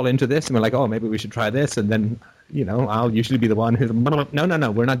fall into this, and we're like, oh, maybe we should try this. And then, I'll usually be the one who's,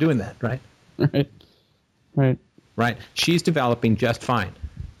 no, we're not doing that, right? Right. Right. She's developing just fine.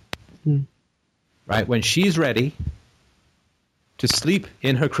 Right. When she's ready to sleep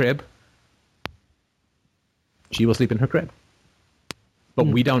in her crib, she will sleep in her crib. But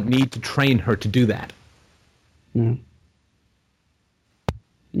we don't need to train her to do that.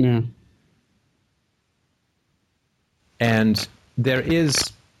 Yeah. And there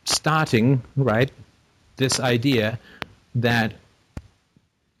is starting, right, this idea that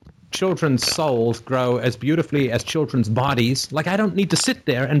children's souls grow as beautifully as children's bodies. Like, I don't need to sit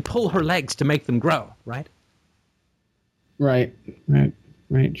there and pull her legs to make them grow, right? Right.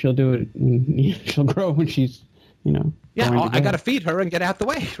 She'll do it. She'll grow when she's, Yeah, I got to feed her and get out the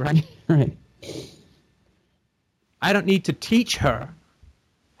way, right? Right. I don't need to teach her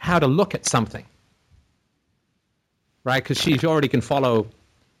how to look at something, right? Because she already can follow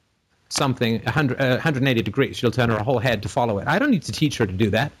something 180 degrees. She'll turn her whole head to follow it. I don't need to teach her to do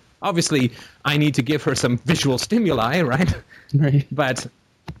that. Obviously, I need to give her some visual stimuli, right? Right. But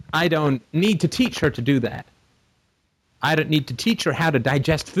I don't need to teach her to do that. I don't need to teach her how to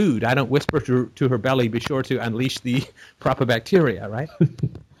digest food. I don't whisper to her belly, be sure to unleash the proper bacteria, right?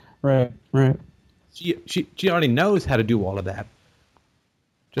 Right. She already knows how to do all of that.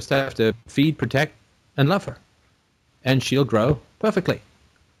 Just have to feed, protect, and love her. And she'll grow perfectly.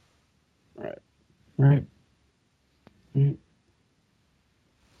 Right. And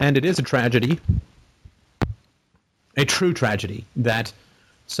it is a tragedy, a true tragedy, that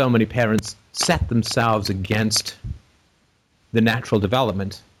so many parents set themselves against the natural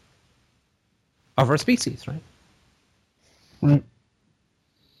development of our species, right? Right.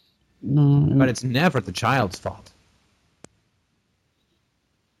 No, but it's never the child's fault.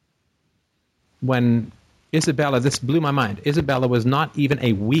 When Isabella, this blew my mind. Isabella was not even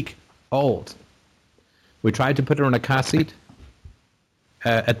a week old. We tried to put her in a car seat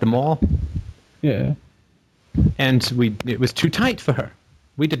at the mall. Yeah. And it was too tight for her.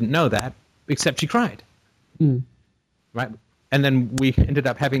 We didn't know that, except she cried. Right? And then we ended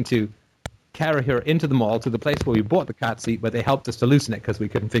up having to carry her into the mall to the place where we bought the car seat, where they helped us to loosen it because we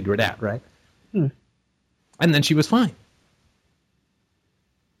couldn't figure it out, right? And then she was fine.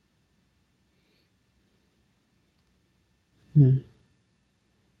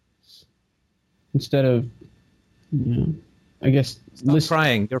 Instead of, I guess, Stop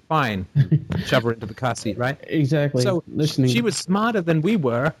crying, you're fine. Shove her into the car seat, right? Exactly. So listening. She was smarter than we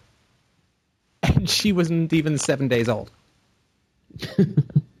were, and she wasn't even 7 days old.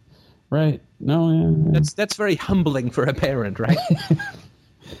 Right. No, yeah. That's very humbling for a parent, right?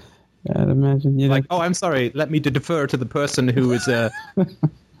 I'd imagine. Like, oh, I'm sorry, let me defer to the person who is, I've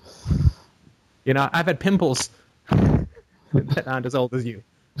had pimples that aren't as old as you.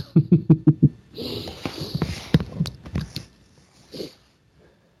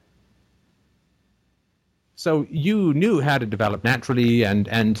 So you knew how to develop naturally,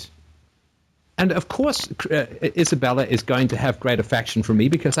 and of course, Isabella is going to have great affection for me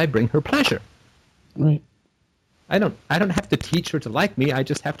because I bring her pleasure. Right. I don't have to teach her to like me. I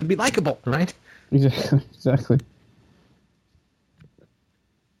just have to be likable, right? Exactly.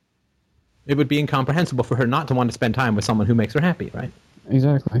 It would be incomprehensible for her not to want to spend time with someone who makes her happy, right?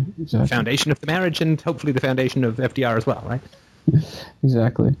 Exactly. The foundation of the marriage, and hopefully the foundation of FDR as well, right?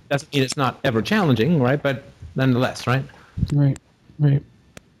 Exactly. Doesn't mean it's not ever challenging, right? But nonetheless, right? Right.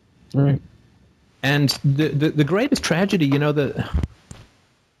 And the greatest tragedy, the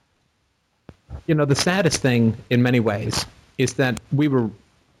saddest thing in many ways is that we were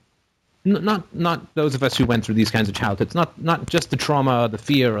not those of us who went through these kinds of childhoods, not just the trauma or the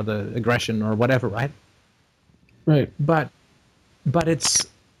fear or the aggression or whatever, right? Right. But it's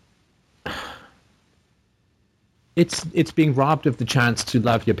being robbed of the chance to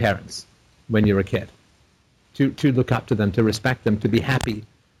love your parents when you're a kid, to look up to them, to respect them, to be happy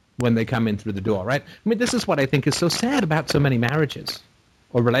when they come in through the door, right? I mean, this is what I think is so sad about so many marriages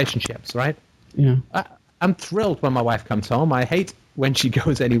or relationships, right? Yeah. I'm thrilled when my wife comes home. I hate when she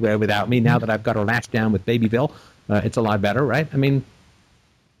goes anywhere without me. Now that I've got her lashed down with Babyville, it's a lot better, right? I mean,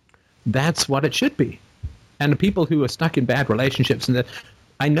 That's what it should be. And the people who are stuck in bad relationships, and that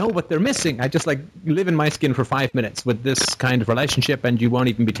I know what they're missing. I just live in my skin for 5 minutes with this kind of relationship, and you won't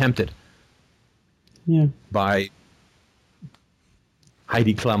even be tempted. Yeah. By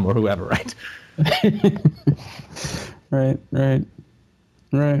Heidi Klum or whoever, right? Right.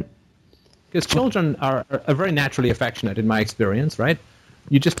 Because children are very naturally affectionate, in my experience, right?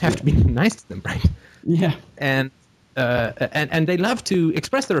 You just have to be nice to them, right? Yeah. And they love to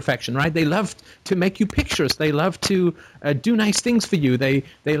express their affection, right? They love to make you pictures. They love to do nice things for you. They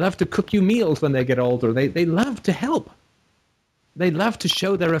love to cook you meals when they get older. They love to help. They love to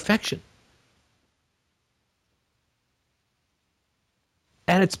show their affection.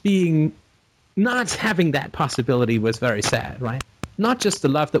 And not having that possibility was very sad, right? Not just the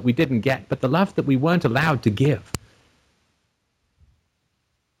love that we didn't get, but the love that we weren't allowed to give.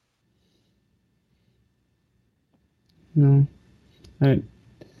 No.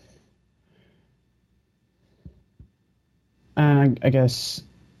 I guess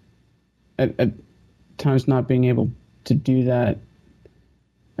at times not being able to do that,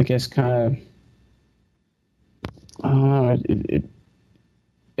 I guess kind of, I don't know, it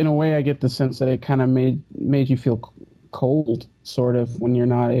in a way I get the sense that it kind of made you feel cold, sort of, when you're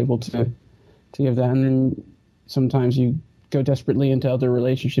not able to give that. And then sometimes you go desperately into other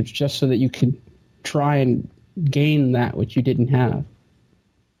relationships just so that you can try and gain that which you didn't have.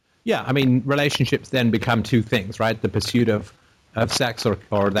 Yeah, I mean, relationships then become two things, right? The pursuit of sex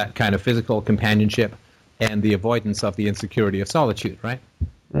or that kind of physical companionship, and the avoidance of the insecurity of solitude, right?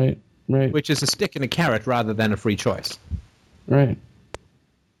 Right. Which is a stick and a carrot rather than a free choice. Right.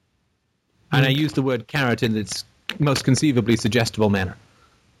 And I use the word carrot in its most conceivably suggestible manner.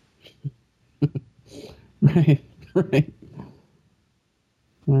 Right.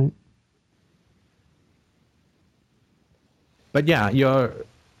 But yeah,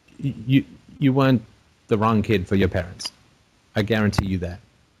 you weren't the wrong kid for your parents. I guarantee you that.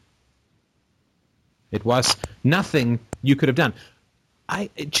 It was nothing you could have done.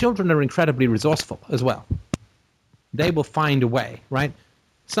 Children are incredibly resourceful as well. They will find a way, right?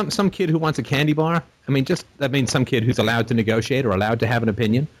 Some kid who wants a candy bar, some kid who's allowed to negotiate or allowed to have an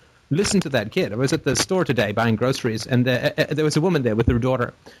opinion. Listen to that kid. I was at the store today buying groceries, and there was a woman there with her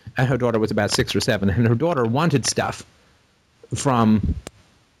daughter. And her daughter was about 6 or 7, and her daughter wanted stuff from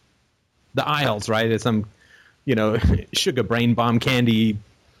the aisles, right? It's some, sugar brain bomb candy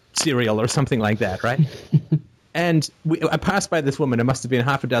cereal or something like that, right? And I passed by this woman. It must have been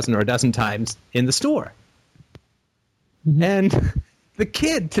half a dozen or a dozen times in the store. Mm-hmm. And the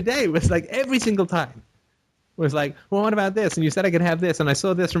kid today was like, every single time, was like, well, what about this? And you said I could have this, and I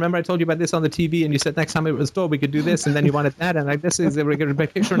saw this. Remember, I told you about this on the TV, and you said next time we were at the store we could do this, and then you wanted that, and this is a regular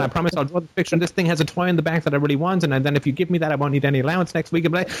picture, and I promise I'll draw the picture, and this thing has a toy in the back that I really want, and then if you give me that, I won't need any allowance next week.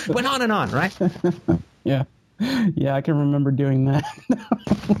 And went on and on, right? Yeah, I can remember doing that.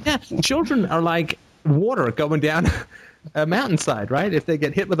 Yeah, children are like water going down a mountainside, right? If they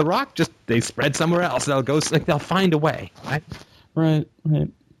get hit with a rock, they spread somewhere else. They'll find a way, right? Right.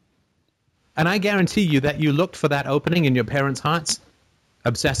 And I guarantee you that you looked for that opening in your parents' hearts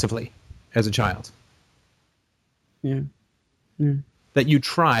obsessively as a child. Yeah. That you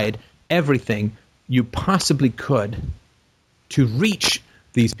tried everything you possibly could to reach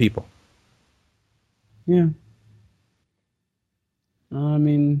these people. Yeah. I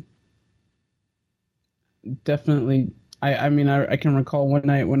mean, definitely. I can recall one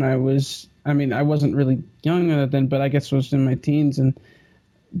night when I wasn't really young then, but I guess I was in my teens, and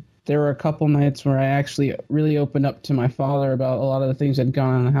there were a couple nights where I actually really opened up to my father about a lot of the things that had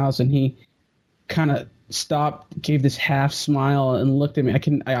gone on in the house, and he kind of stopped, gave this half smile, and looked at me.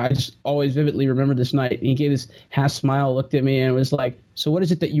 I just always vividly remember this night. And he gave this half smile, looked at me, and was like, "So what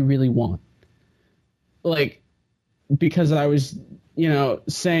is it that you really want?" Like, because I was,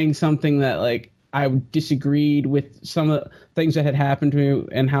 saying something that I disagreed with some of the things that had happened to me,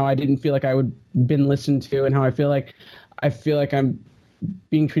 and how I didn't feel like I would been listened to, and how I feel like I'm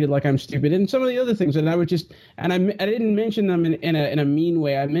being treated like I'm stupid, and some of the other things. And I would I didn't mention them in a mean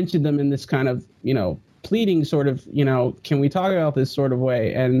way. I mentioned them in this kind of, pleading sort of, can we talk about this sort of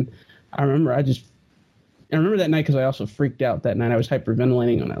way? And I remember that night, because I also freaked out that night. I was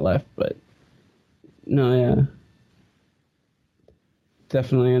hyperventilating when I left, but no, yeah.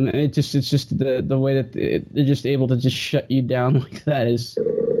 Definitely, and it's just the way that they're just able to just shut you down like that is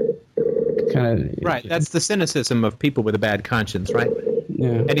kind of right. That's the cynicism of people with a bad conscience, right?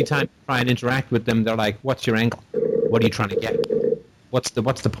 Yeah. Anytime you try and interact with them, they're like, "What's your angle? What are you trying to get? What's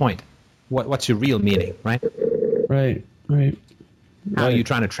the point? What's your real meaning, right? Right. How are you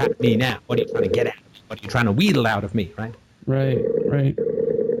trying to trap me now? What are you trying to get at? What are you trying to wheedle out of me, right? Right.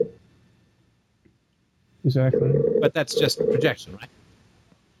 exactly. But that's just projection, right?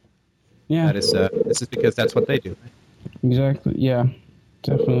 Yeah, That is, this is because that's what they do. Right? exactly. Yeah,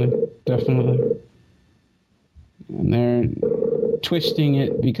 definitely. And they're twisting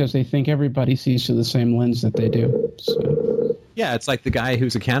it because they think everybody sees through the same lens that they do. So, Yeah, it's like the guy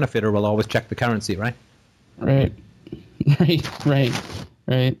who's a counterfeiter will always check the currency, right? right,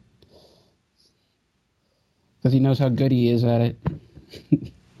 right. Because he knows how good he is at it.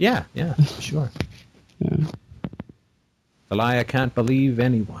 Yeah, sure. Yeah. The liar can't believe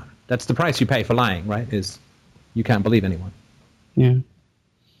anyone. That's the price you pay for lying, right? Is you can't believe anyone. Yeah.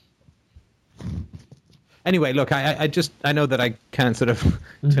 Anyway, look, I know that I can't sort of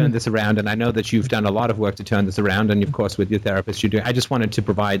turn this around, and I know that you've done a lot of work to turn this around, and of course with your therapist you're doing. I just wanted to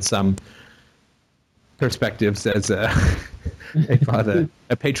provide some perspectives as a father,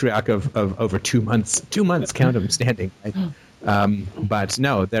 a patriarch of over 2 months. 2 months, count them, standing. Right? But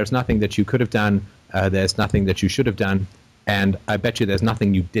no, there's nothing that you could have done. There's nothing that you should have done, and I bet you there's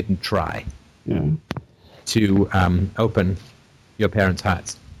nothing you didn't try to open your parents'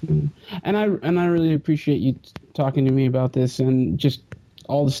 hearts. And I really appreciate you talking to me about this and just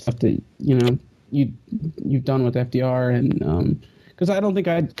all the stuff that you've done with FDR, and because I don't think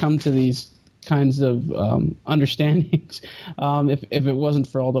I'd come to these kinds of understandings if it wasn't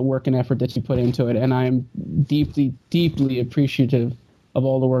for all the work and effort that you put into it. And I'm deeply appreciative of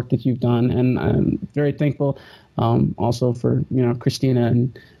all the work that you've done, and I'm very thankful also for Christina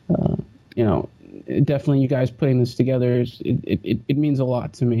and definitely you guys putting this together. It means a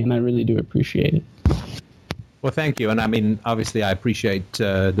lot to me, and I really do appreciate it. Well, thank you. And I mean, obviously, I appreciate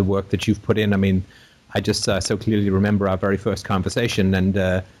the work that you've put in. I mean, I just so clearly remember our very first conversation,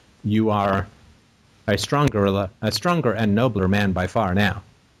 and you are a stronger and nobler man by far now.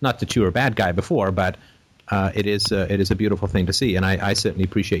 Not that you were a bad guy before, but it is a beautiful thing to see, and I certainly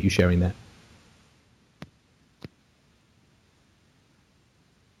appreciate you sharing that.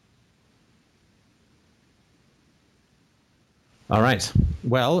 All right.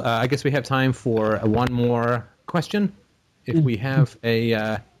 Well, I guess we have time for one more question. If we have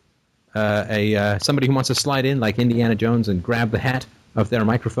a somebody who wants to slide in like Indiana Jones and grab the hat of their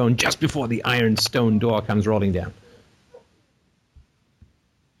microphone just before the iron stone door comes rolling down.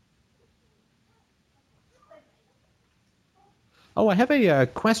 Oh, I have a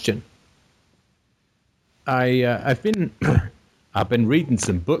question. I've been I've been reading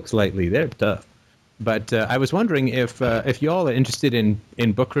some books lately. They're tough. But I was wondering if y'all are interested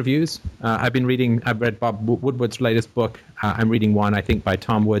in book reviews. I've read Bob Woodward's latest book. I'm reading one, I think, by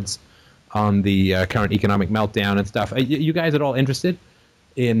Tom Woods on the current economic meltdown and stuff. Are you guys at all interested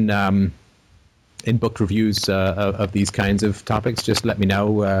in book reviews of these kinds of topics? Just let me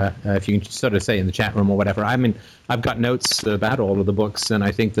know if you can sort of say in the chat room or whatever. I mean, I've got notes about all of the books, and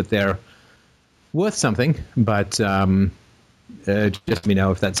I think that they're worth something, but just let me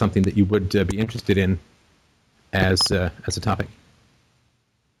know if that's something that you would be interested in as a topic.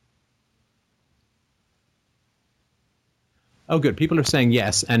 Oh, good. People are saying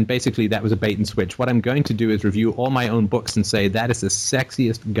yes, and basically that was a bait and switch. What I'm going to do is review all my own books and say that is the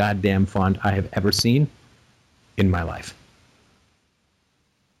sexiest goddamn font I have ever seen in my life.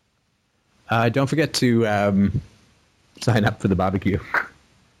 Don't forget to sign up for the barbecue.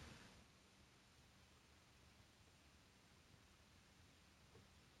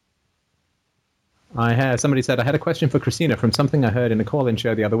 Somebody said, I had a question for Christina from something I heard in a call-in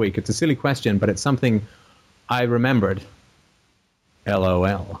show the other week. It's a silly question, but it's something I remembered.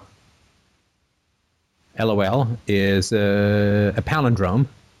 LOL. LOL is a palindrome.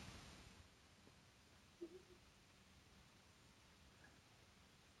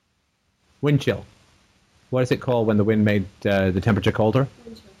 Wind chill. What is it called when the wind made the temperature colder?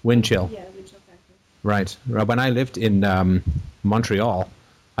 Wind chill. Yeah, wind chill factor. Right. When I lived in Montreal,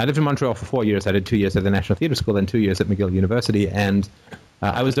 I lived in Montreal for 4 years. I did 2 years at the National Theatre School and 2 years at McGill University, and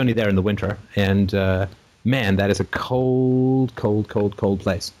I was only there in the winter. And man, that is a cold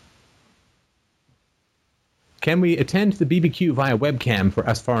place. Can we attend the BBQ via webcam for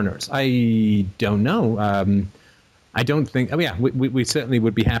us foreigners? I don't know. I don't think. Oh yeah, we certainly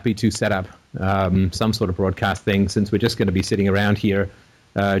would be happy to set up some sort of broadcast thing, since we're just going to be sitting around here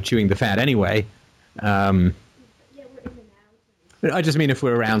chewing the fat anyway. I just mean if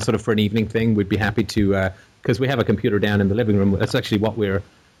we're around sort of for an evening thing, we'd be happy to, because we have a computer down in the living room. That's actually what we're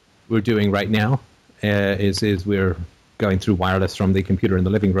doing right now, is we're going through wireless from the computer in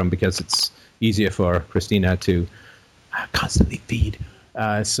the living room because it's easier for Christina to constantly feed.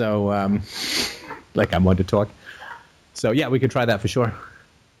 Like I'm one to talk. So yeah, we could try that for sure.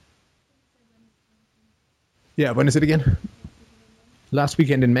 Yeah, when is it again? Last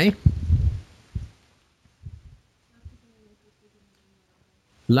weekend in May?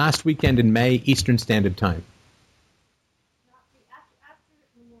 Last weekend in May, Eastern Standard Time.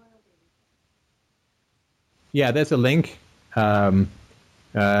 Yeah, there's a link. Emiando.com,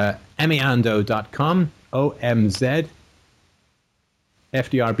 OMZ,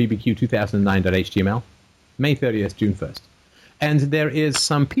 FDRBBQ2009.html, May 30th, June 1st. And there is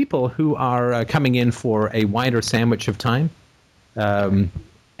some people who are coming in for a wider sandwich of time.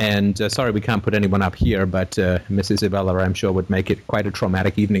 Sorry, we can't put anyone up here, but Miss Isabella, I'm sure, would make it quite a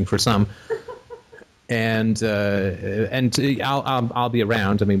traumatic evening for some. And I'll be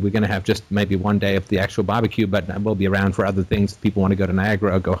around. I mean, we're going to have just maybe one day of the actual barbecue, but we'll be around for other things. If people want to go to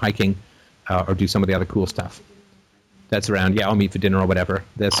Niagara or go hiking or do some of the other cool stuff. That's around. Yeah, I'll meet for dinner or whatever.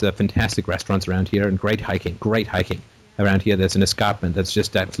 There's fantastic restaurants around here and great hiking around here. There's an escarpment that's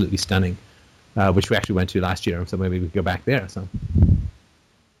just absolutely stunning, which we actually went to last year, so maybe we could go back there. So.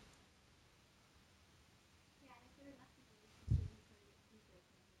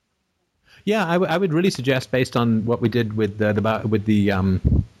 Yeah, I would really suggest, based on what we did with the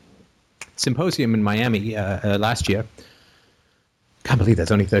symposium in Miami last year. Can't believe that's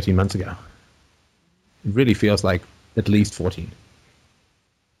only 13 months ago. It really feels like at least 14.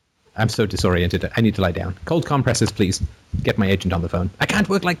 I'm so disoriented. I need to lie down. Cold compresses, please. Get my agent on the phone. I can't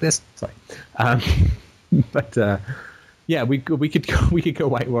work like this. Sorry. Yeah, we could go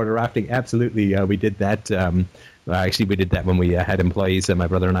whitewater rafting. Absolutely, we did that. Actually, we did that when we had employees. My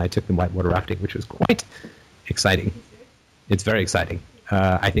brother and I took them whitewater rafting, which was quite exciting. It's very exciting.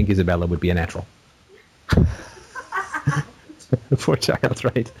 I think Isabella would be a natural. Poor child,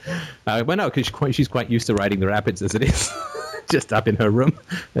 right? Well, no, because she's quite used to riding the rapids as it is, just up in her room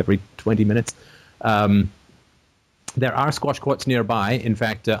every 20 minutes. There are squash courts nearby. In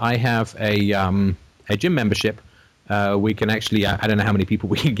fact, I have a gym membership. We can actually, I don't know how many people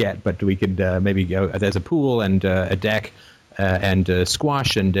we can get, but we could maybe go. There's a pool and a deck and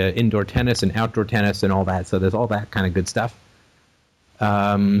squash and indoor tennis and outdoor tennis and all that. So there's all that kind of good stuff.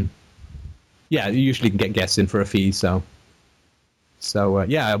 Yeah, you usually can get guests in for a fee. So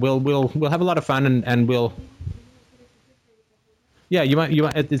yeah, we'll have a lot of fun and we'll. Yeah, you might.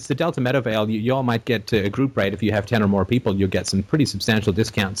 It's the Delta Meadowvale. You all might get a group rate if you have 10 or more people. You'll get some pretty substantial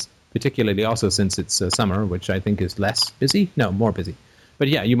discounts. Particularly also since it's summer, which I think is less busy. No, more busy. But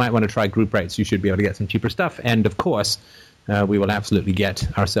yeah, you might want to try group rates. You should be able to get some cheaper stuff. And of course, we will absolutely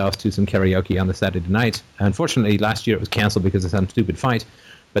get ourselves to some karaoke on the Saturday night. Unfortunately, last year it was canceled because of some stupid fight.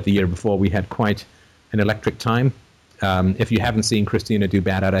 But the year before, we had quite an electric time. If you haven't seen Christina do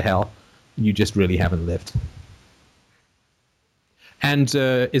Bat Out of Hell, you just really haven't lived. And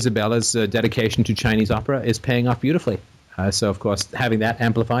Isabella's dedication to Chinese opera is paying off beautifully. So, of course, having that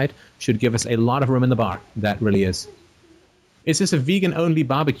amplified should give us a lot of room in the bar. That really is. Is this a vegan-only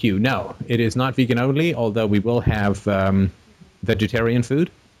barbecue? No, it is not vegan-only, although we will have vegetarian food.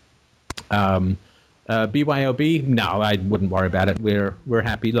 BYOB? No, I wouldn't worry about it. We're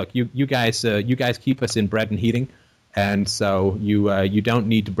happy. Look, you guys keep us in bread and heating. And so you don't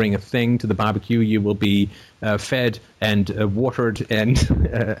need to bring a thing to the barbecue. You will be fed and watered, and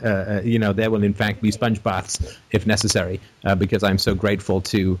there will in fact be sponge baths if necessary, because I'm so grateful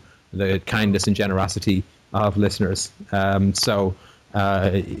to the kindness and generosity of listeners. So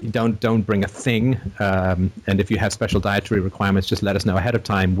don't bring a thing. And if you have special dietary requirements, just let us know ahead of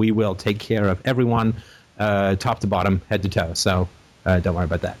time. We will take care of everyone, top to bottom, head to toe. So don't worry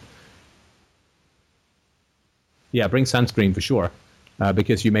about that. Yeah, bring sunscreen for sure,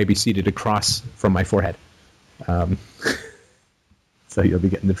 because you may be seated across from my forehead. So you'll be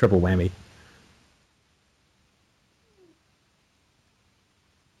getting the triple whammy.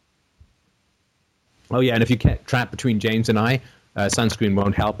 Oh, yeah, and if you get trapped between James and I, sunscreen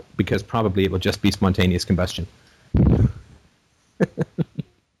won't help, because probably it will just be spontaneous combustion.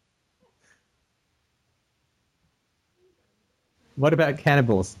 What about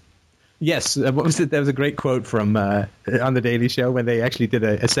cannibals? Yes, what was it? There was a great quote from on the Daily Show when they actually did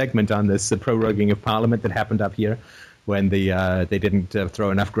a segment on this proroguing of Parliament that happened up here, when they didn't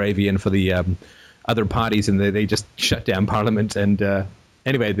throw enough gravy in for the other parties, and they just shut down Parliament. And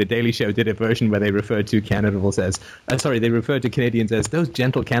anyway, the Daily Show did a version where they referred to cannibals as they referred to Canadians as those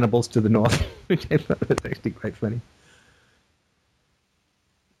gentle cannibals to the north, which I thought was actually quite funny.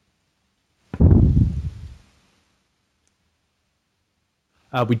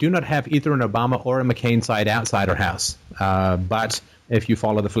 We do not have either an Obama or a McCain side outside our house. But if you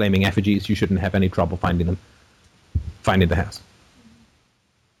follow the flaming effigies, you shouldn't have any trouble finding the house.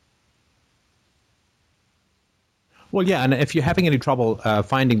 Well, yeah, and if you're having any trouble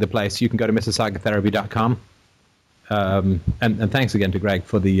finding the place, you can go to MississaugaTherapy.com. And thanks again to Greg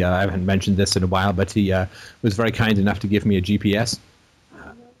for the, I haven't mentioned this in a while, but he was very kind enough to give me a GPS.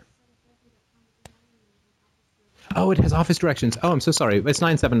 Oh, it has office directions. Oh, I'm so sorry. It's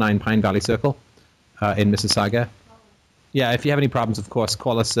 979 Pine Valley Circle in Mississauga. Yeah, if you have any problems, of course,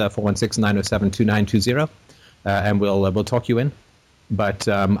 call us 416-907-2920, and we'll talk you in. But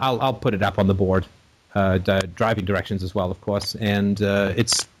I'll put it up on the board, driving directions as well, of course. And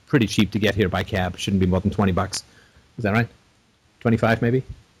it's pretty cheap to get here by cab. Shouldn't be more than $20. Is that right? 25 maybe?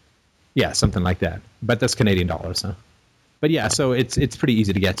 Yeah, something like that. But that's Canadian dollars, huh? But yeah, so it's pretty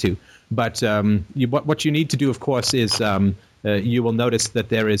easy to get to. But what you need to do, of course, is you will notice that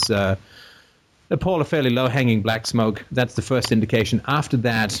there is a pall of fairly low-hanging black smoke. That's the first indication. After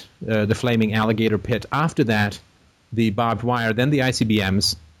that, the flaming alligator pit. After that, the barbed wire. Then the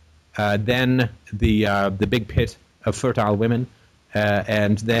ICBMs. Then the big pit of fertile women.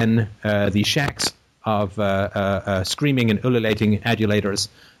 And then the shacks of screaming and ululating adulators.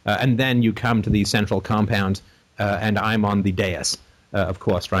 And then you come to the central compound. And I'm on the dais, of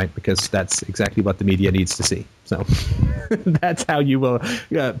course, right? Because that's exactly what the media needs to see. So that's how you will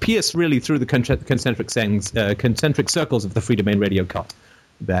pierce really through the concentric circles of the Free Domain Radio cult.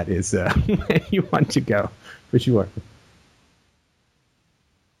 That is where you want to go, for sure.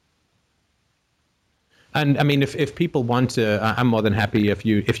 And I mean, if people want to, I'm more than happy if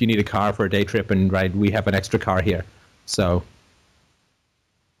you need a car for a day trip, and right, we have an extra car here. So.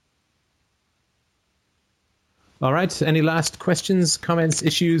 All right. Any last questions, comments,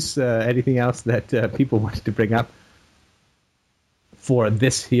 issues, anything else that people wanted to bring up for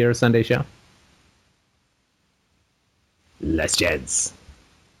this here Sunday show? Les gents.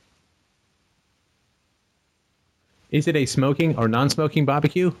 Is it a smoking or non-smoking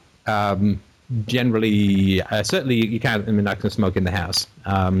barbecue? Generally, certainly you can't. I mean, not going to smoke in the house.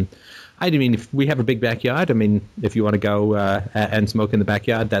 I mean, if we have a big backyard, I mean, if you want to go and smoke in the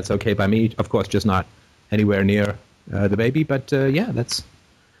backyard, that's okay by me. Of course, just not anywhere near the baby, but yeah, that's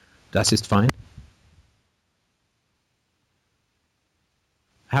just fine.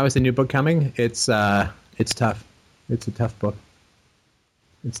 How is the new book coming? It's tough. It's a tough book.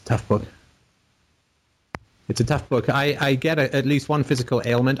 It's a tough book. It's a tough book. I get at least one physical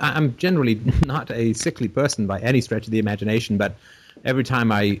ailment. I'm generally not a sickly person by any stretch of the imagination, but every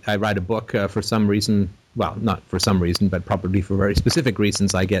time I write a book, for some reason, well, not for some reason, but probably for very specific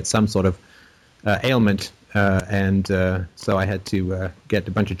reasons, I get some sort of ailment, and so I had to get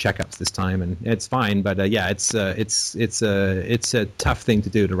a bunch of checkups this time, and it's fine. But yeah, it's a tough thing to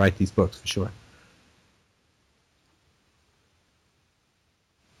do, to write these books, for sure.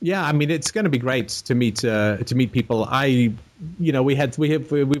 Yeah, I mean, it's going to be great to meet people.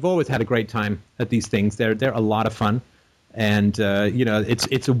 We've always had a great time at these things. They're a lot of fun, and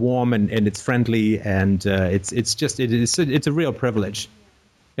it's a warm and it's friendly, and it's a real privilege.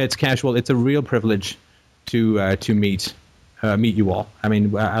 It's casual. It's a real privilege to meet you all. I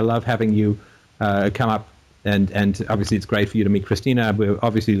mean, I love having you come up, and obviously it's great for you to meet Christina. We're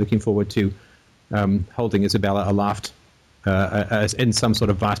obviously looking forward to holding Isabella aloft as in some sort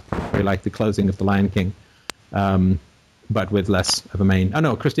of vast, like the closing of The Lion King, but with less of a mane. Oh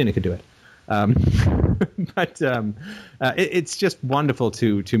no, Christina could do it. But it's just wonderful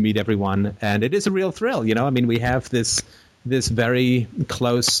to meet everyone, and it is a real thrill. I mean, we have this very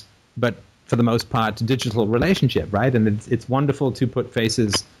close, but for the most part, digital relationship, right? And it's wonderful to put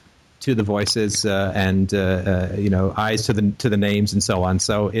faces to the voices and eyes to the names and so on.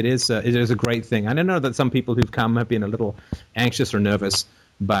 So it is a great thing. And I know that some people who've come have been a little anxious or nervous,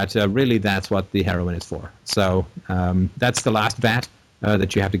 but really that's what the heroine is for. So that's the last vat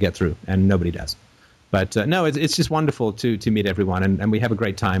that you have to get through, and nobody does. But no, it's just wonderful to meet everyone, and we have a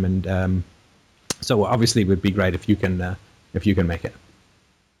great time. And so obviously it would be great if you can make it.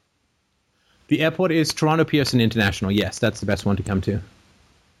 The airport is Toronto Pearson International. Yes, that's the best one to come to.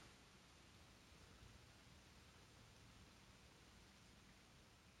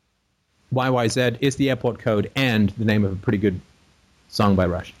 YYZ is the airport code and the name of a pretty good song by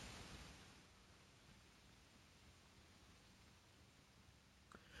Rush.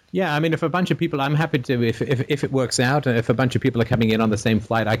 Yeah, I mean, if a bunch of people, I'm happy to, if it works out, if a bunch of people are coming in on the same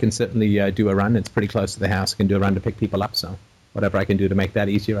flight, I can certainly do a run. It's pretty close to the house. I can do a run to pick people up, so whatever I can do to make that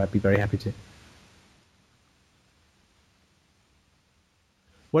easier, I'd be very happy to.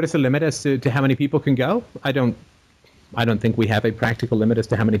 What is the limit as to how many people can go? I don't think we have a practical limit as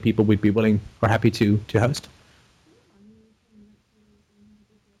to how many people we'd be willing or happy to host.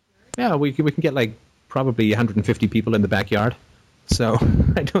 Yeah, we can get like probably 150 people in the backyard, so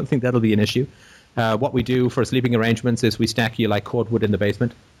I don't think that'll be an issue. What we do for sleeping arrangements is we stack you like cordwood in the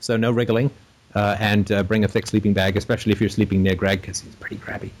basement, so no wriggling, and bring a thick sleeping bag, especially if you're sleeping near Greg, because he's pretty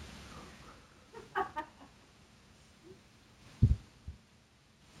crabby.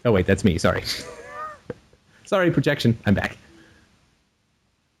 Oh wait, that's me, sorry. Sorry, projection. I'm back.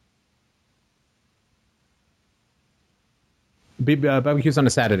 Barbecue's on a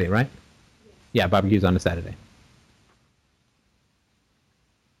Saturday, right? Yeah, barbecue's on a Saturday.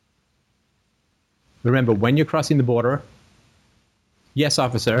 Remember, when you're crossing the border, yes,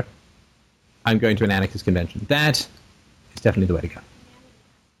 officer, I'm going to an anarchist convention. That is definitely the way to go.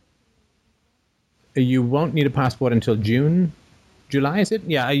 You won't need a passport until June. July, is it?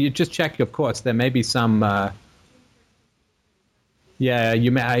 Yeah, you just check, of course. There may be some... yeah,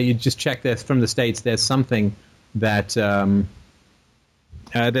 you just check this from the States. There's something that... you're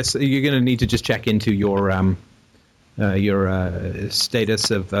going to need to just check into your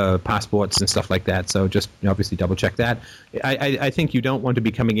status of passports and stuff like that. So just obviously double check that. I think you don't want to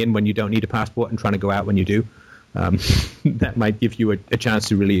be coming in when you don't need a passport and trying to go out when you do. That might give you a chance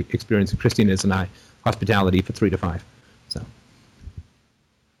to really experience Christina's and I hospitality for 3 to 5. So.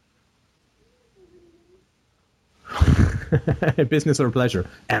 Business or pleasure?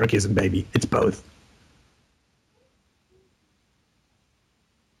 Anarchism, baby. It's both.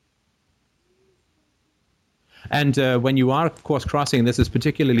 And when you are, of course, crossing, this is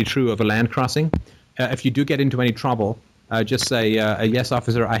particularly true of a land crossing. If you do get into any trouble, just say, yes,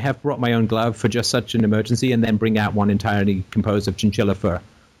 officer, I have brought my own glove for just such an emergency, and then bring out one entirely composed of chinchilla fur.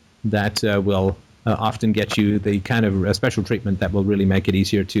 That will often get you the kind of special treatment that will really make it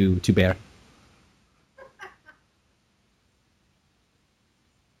easier to bear.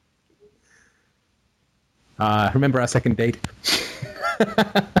 Remember our second date?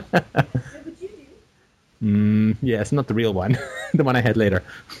 Yes, not the real one. The one I had later.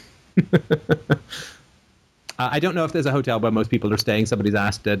 I don't know if there's a hotel where most people are staying. Somebody's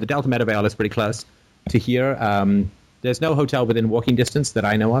asked. The Delta Meadowvale is pretty close to here. There's no hotel within walking distance that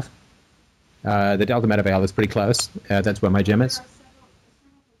I know of. The Delta Meadowvale is pretty close. That's where my gym is.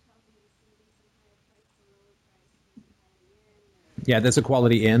 Yeah, there's a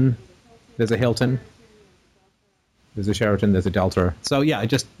Quality Inn. There's a Hilton. There's a Sheraton. There's a Delta. So yeah,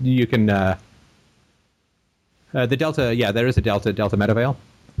 you can... the Delta, yeah, there is a Delta Meadowvale.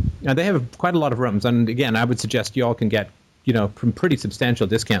 They have quite a lot of rooms, and again, I would suggest you all can get, from pretty substantial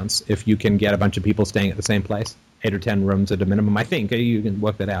discounts if you can get a bunch of people staying at the same place, 8 or 10 rooms at a minimum. I think you can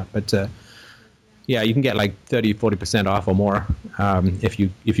work that out, but yeah, you can get like 30-40% off or more if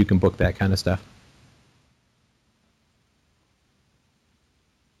you can book that kind of stuff.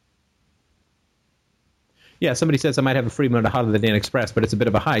 Yeah, somebody says I might have a free one at Holiday Inn Express, but it's a bit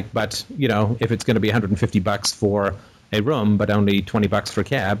of a hike. But, if it's going to be $150 for a room, but only $20 for a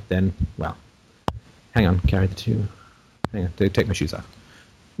cab, then, well, hang on, carry the two. Hang on, take my shoes off.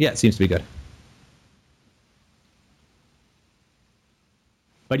 Yeah, it seems to be good.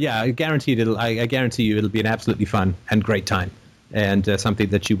 But yeah, I guarantee you it'll be an absolutely fun and great time, and something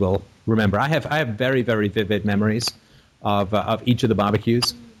that you will remember. I have very, very vivid memories of each of the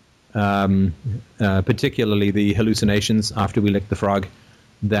barbecues. Particularly the hallucinations after we licked the frog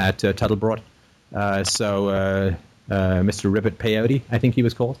that Tuttle brought. Mr. Ribbit Peyote, I think he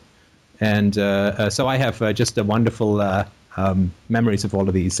was called. And so I have just a wonderful memories of all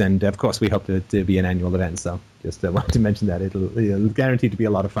of these. And, of course, we hope to be an annual event. So just wanted to mention that. It'll guarantee to be a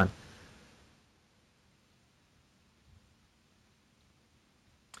lot of fun.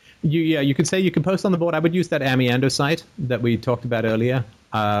 You could say you can post on the board. I would use that Amiando site that we talked about earlier,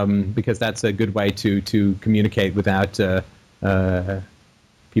 because that's a good way to communicate without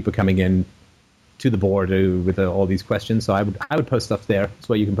people coming in to the board with all these questions. So I would post stuff there. It's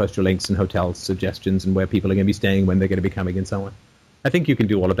where you can post your links and hotel suggestions and where people are going to be staying, when they're going to be coming, and so on. I think you can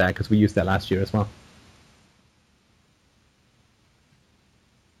do all of that because we used that last year as well.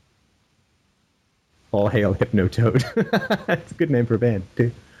 All hail Hypnotoad. That's a good name for a band,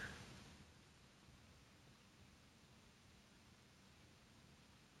 too.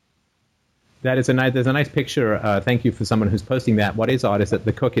 There's a nice picture. Thank you for someone who's posting that. What is odd is that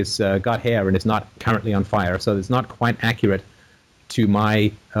the cook has got hair and is not currently on fire, so it's not quite accurate to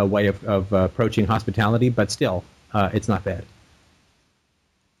my way of approaching hospitality, but still, it's not bad.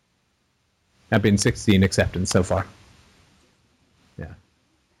 I've been 16 acceptance so far. Yeah.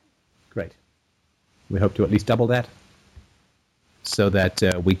 Great. We hope to at least double that so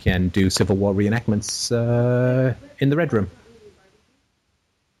that we can do Civil War reenactments in the Red Room.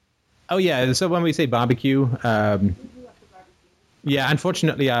 Oh, yeah, so when we say barbecue, yeah,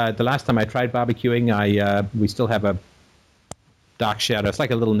 unfortunately, the last time I tried barbecuing, we still have a dark shadow. It's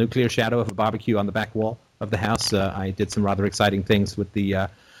like a little nuclear shadow of a barbecue on the back wall of the house. I did some rather exciting things with the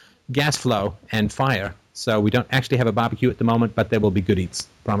gas flow and fire. So we don't actually have a barbecue at the moment, but there will be good eats,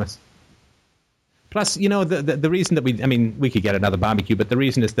 promise. Plus, the reason that we could get another barbecue, but the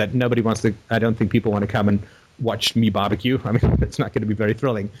reason is that nobody wants to, I don't think people want to come and watch me barbecue. I mean, it's not going to be very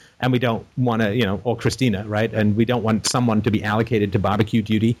thrilling. And we don't want to, or Christina, right? And we don't want someone to be allocated to barbecue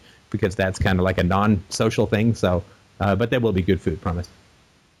duty because that's kind of like a non-social thing. So, but there will be good food, promise.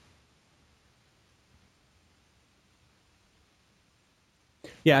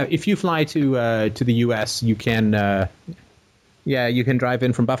 Yeah, if you fly to the U.S., you can, you can drive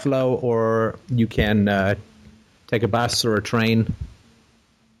in from Buffalo, or you can take a bus or a train.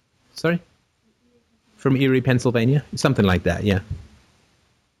 Sorry? From Erie, Pennsylvania? Something like that, yeah.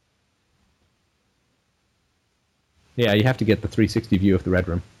 Yeah, you have to get the 360 view of the Red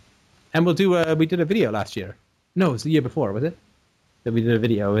Room. And we did a video last year. No, it was the year before, was it? That we did a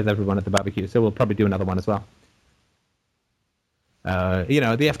video with everyone at the barbecue, so we'll probably do another one as well. The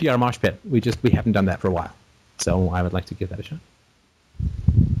FDR Mosh Pit, we haven't done that for a while. So I would like to give that a shot.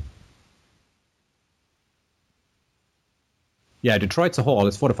 Yeah, Detroit's a haul.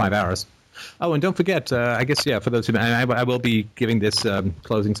 It's 4 to 5 hours. Oh, and don't forget, I guess, for those who... I will be giving this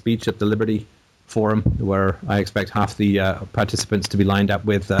closing speech at the Liberty Forum, where I expect half the participants to be lined up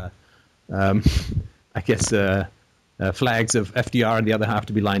with, flags of FDR, and the other half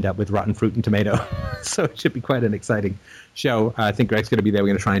to be lined up with rotten fruit and tomato. So it should be quite an exciting show. I think Greg's going to be there. We're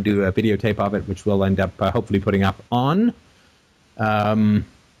going to try and do a videotape of it, which we'll end up hopefully putting up on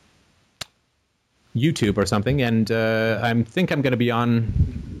YouTube or something. And I think I'm going to be on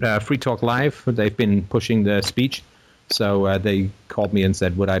Free Talk Live. They've been pushing the speech. So they called me and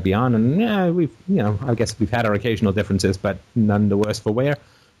said, would I be on? And I guess we've had our occasional differences, but none the worse for wear.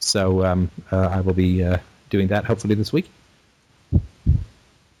 So I will be doing that hopefully this week.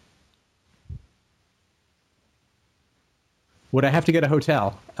 Would I have to get a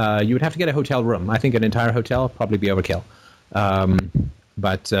hotel? You would have to get a hotel room. I think an entire hotel would probably be overkill.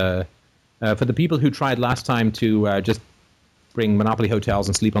 But for the people who tried last time to just bring Monopoly hotels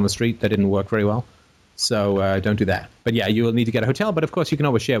and sleep on the street, that didn't work very well. So don't do that. But yeah, you will need to get a hotel. But of course, you can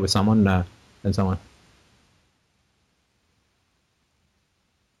always share with someone and so on.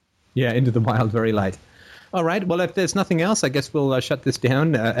 Yeah, Into the Wild, very light. All right. Well, if there's nothing else, I guess we'll shut this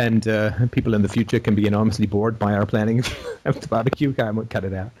down, and people in the future can be enormously bored by our planning of the barbecue. I won't cut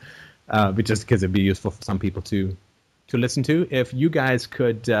it out, but just because it'd be useful for some people to listen to. If you guys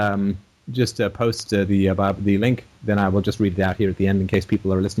could just post the link, then I will just read it out here at the end in case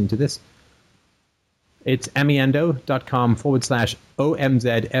people are listening to this. It's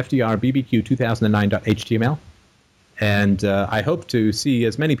amiendo.com/OMZFDRBBQ2009.html. And I hope to see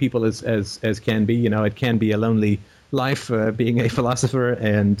as many people as can be. It can be a lonely life being a philosopher.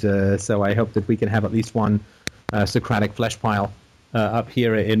 And so I hope that we can have at least one Socratic flesh pile up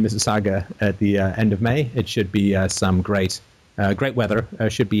here in Mississauga at the end of May. It should be some great weather.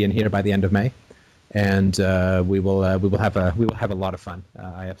 Should be in here by the end of May. And we will have a lot of fun.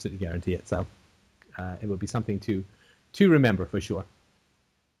 I absolutely guarantee it. So it will be something to remember for sure.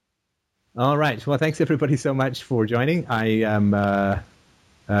 All right. Well, thanks everybody so much for joining. I am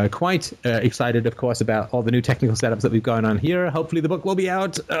quite excited, of course, about all the new technical setups that we've gone on here. Hopefully the book will be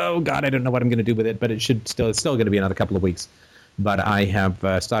out. Oh, God, I don't know what I'm going to do with it, but it's still going to be another couple of weeks. But I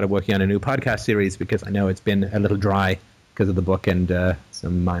have started working on a new podcast series because I know it's been a little dry because of the book and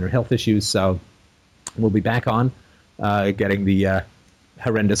some minor health issues. So we'll be back on getting the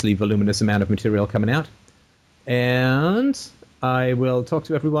horrendously voluminous amount of material coming out. And I will talk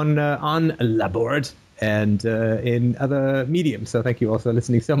to everyone on Labord and in other mediums. So thank you all for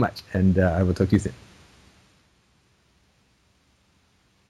listening so much, and I will talk to you soon.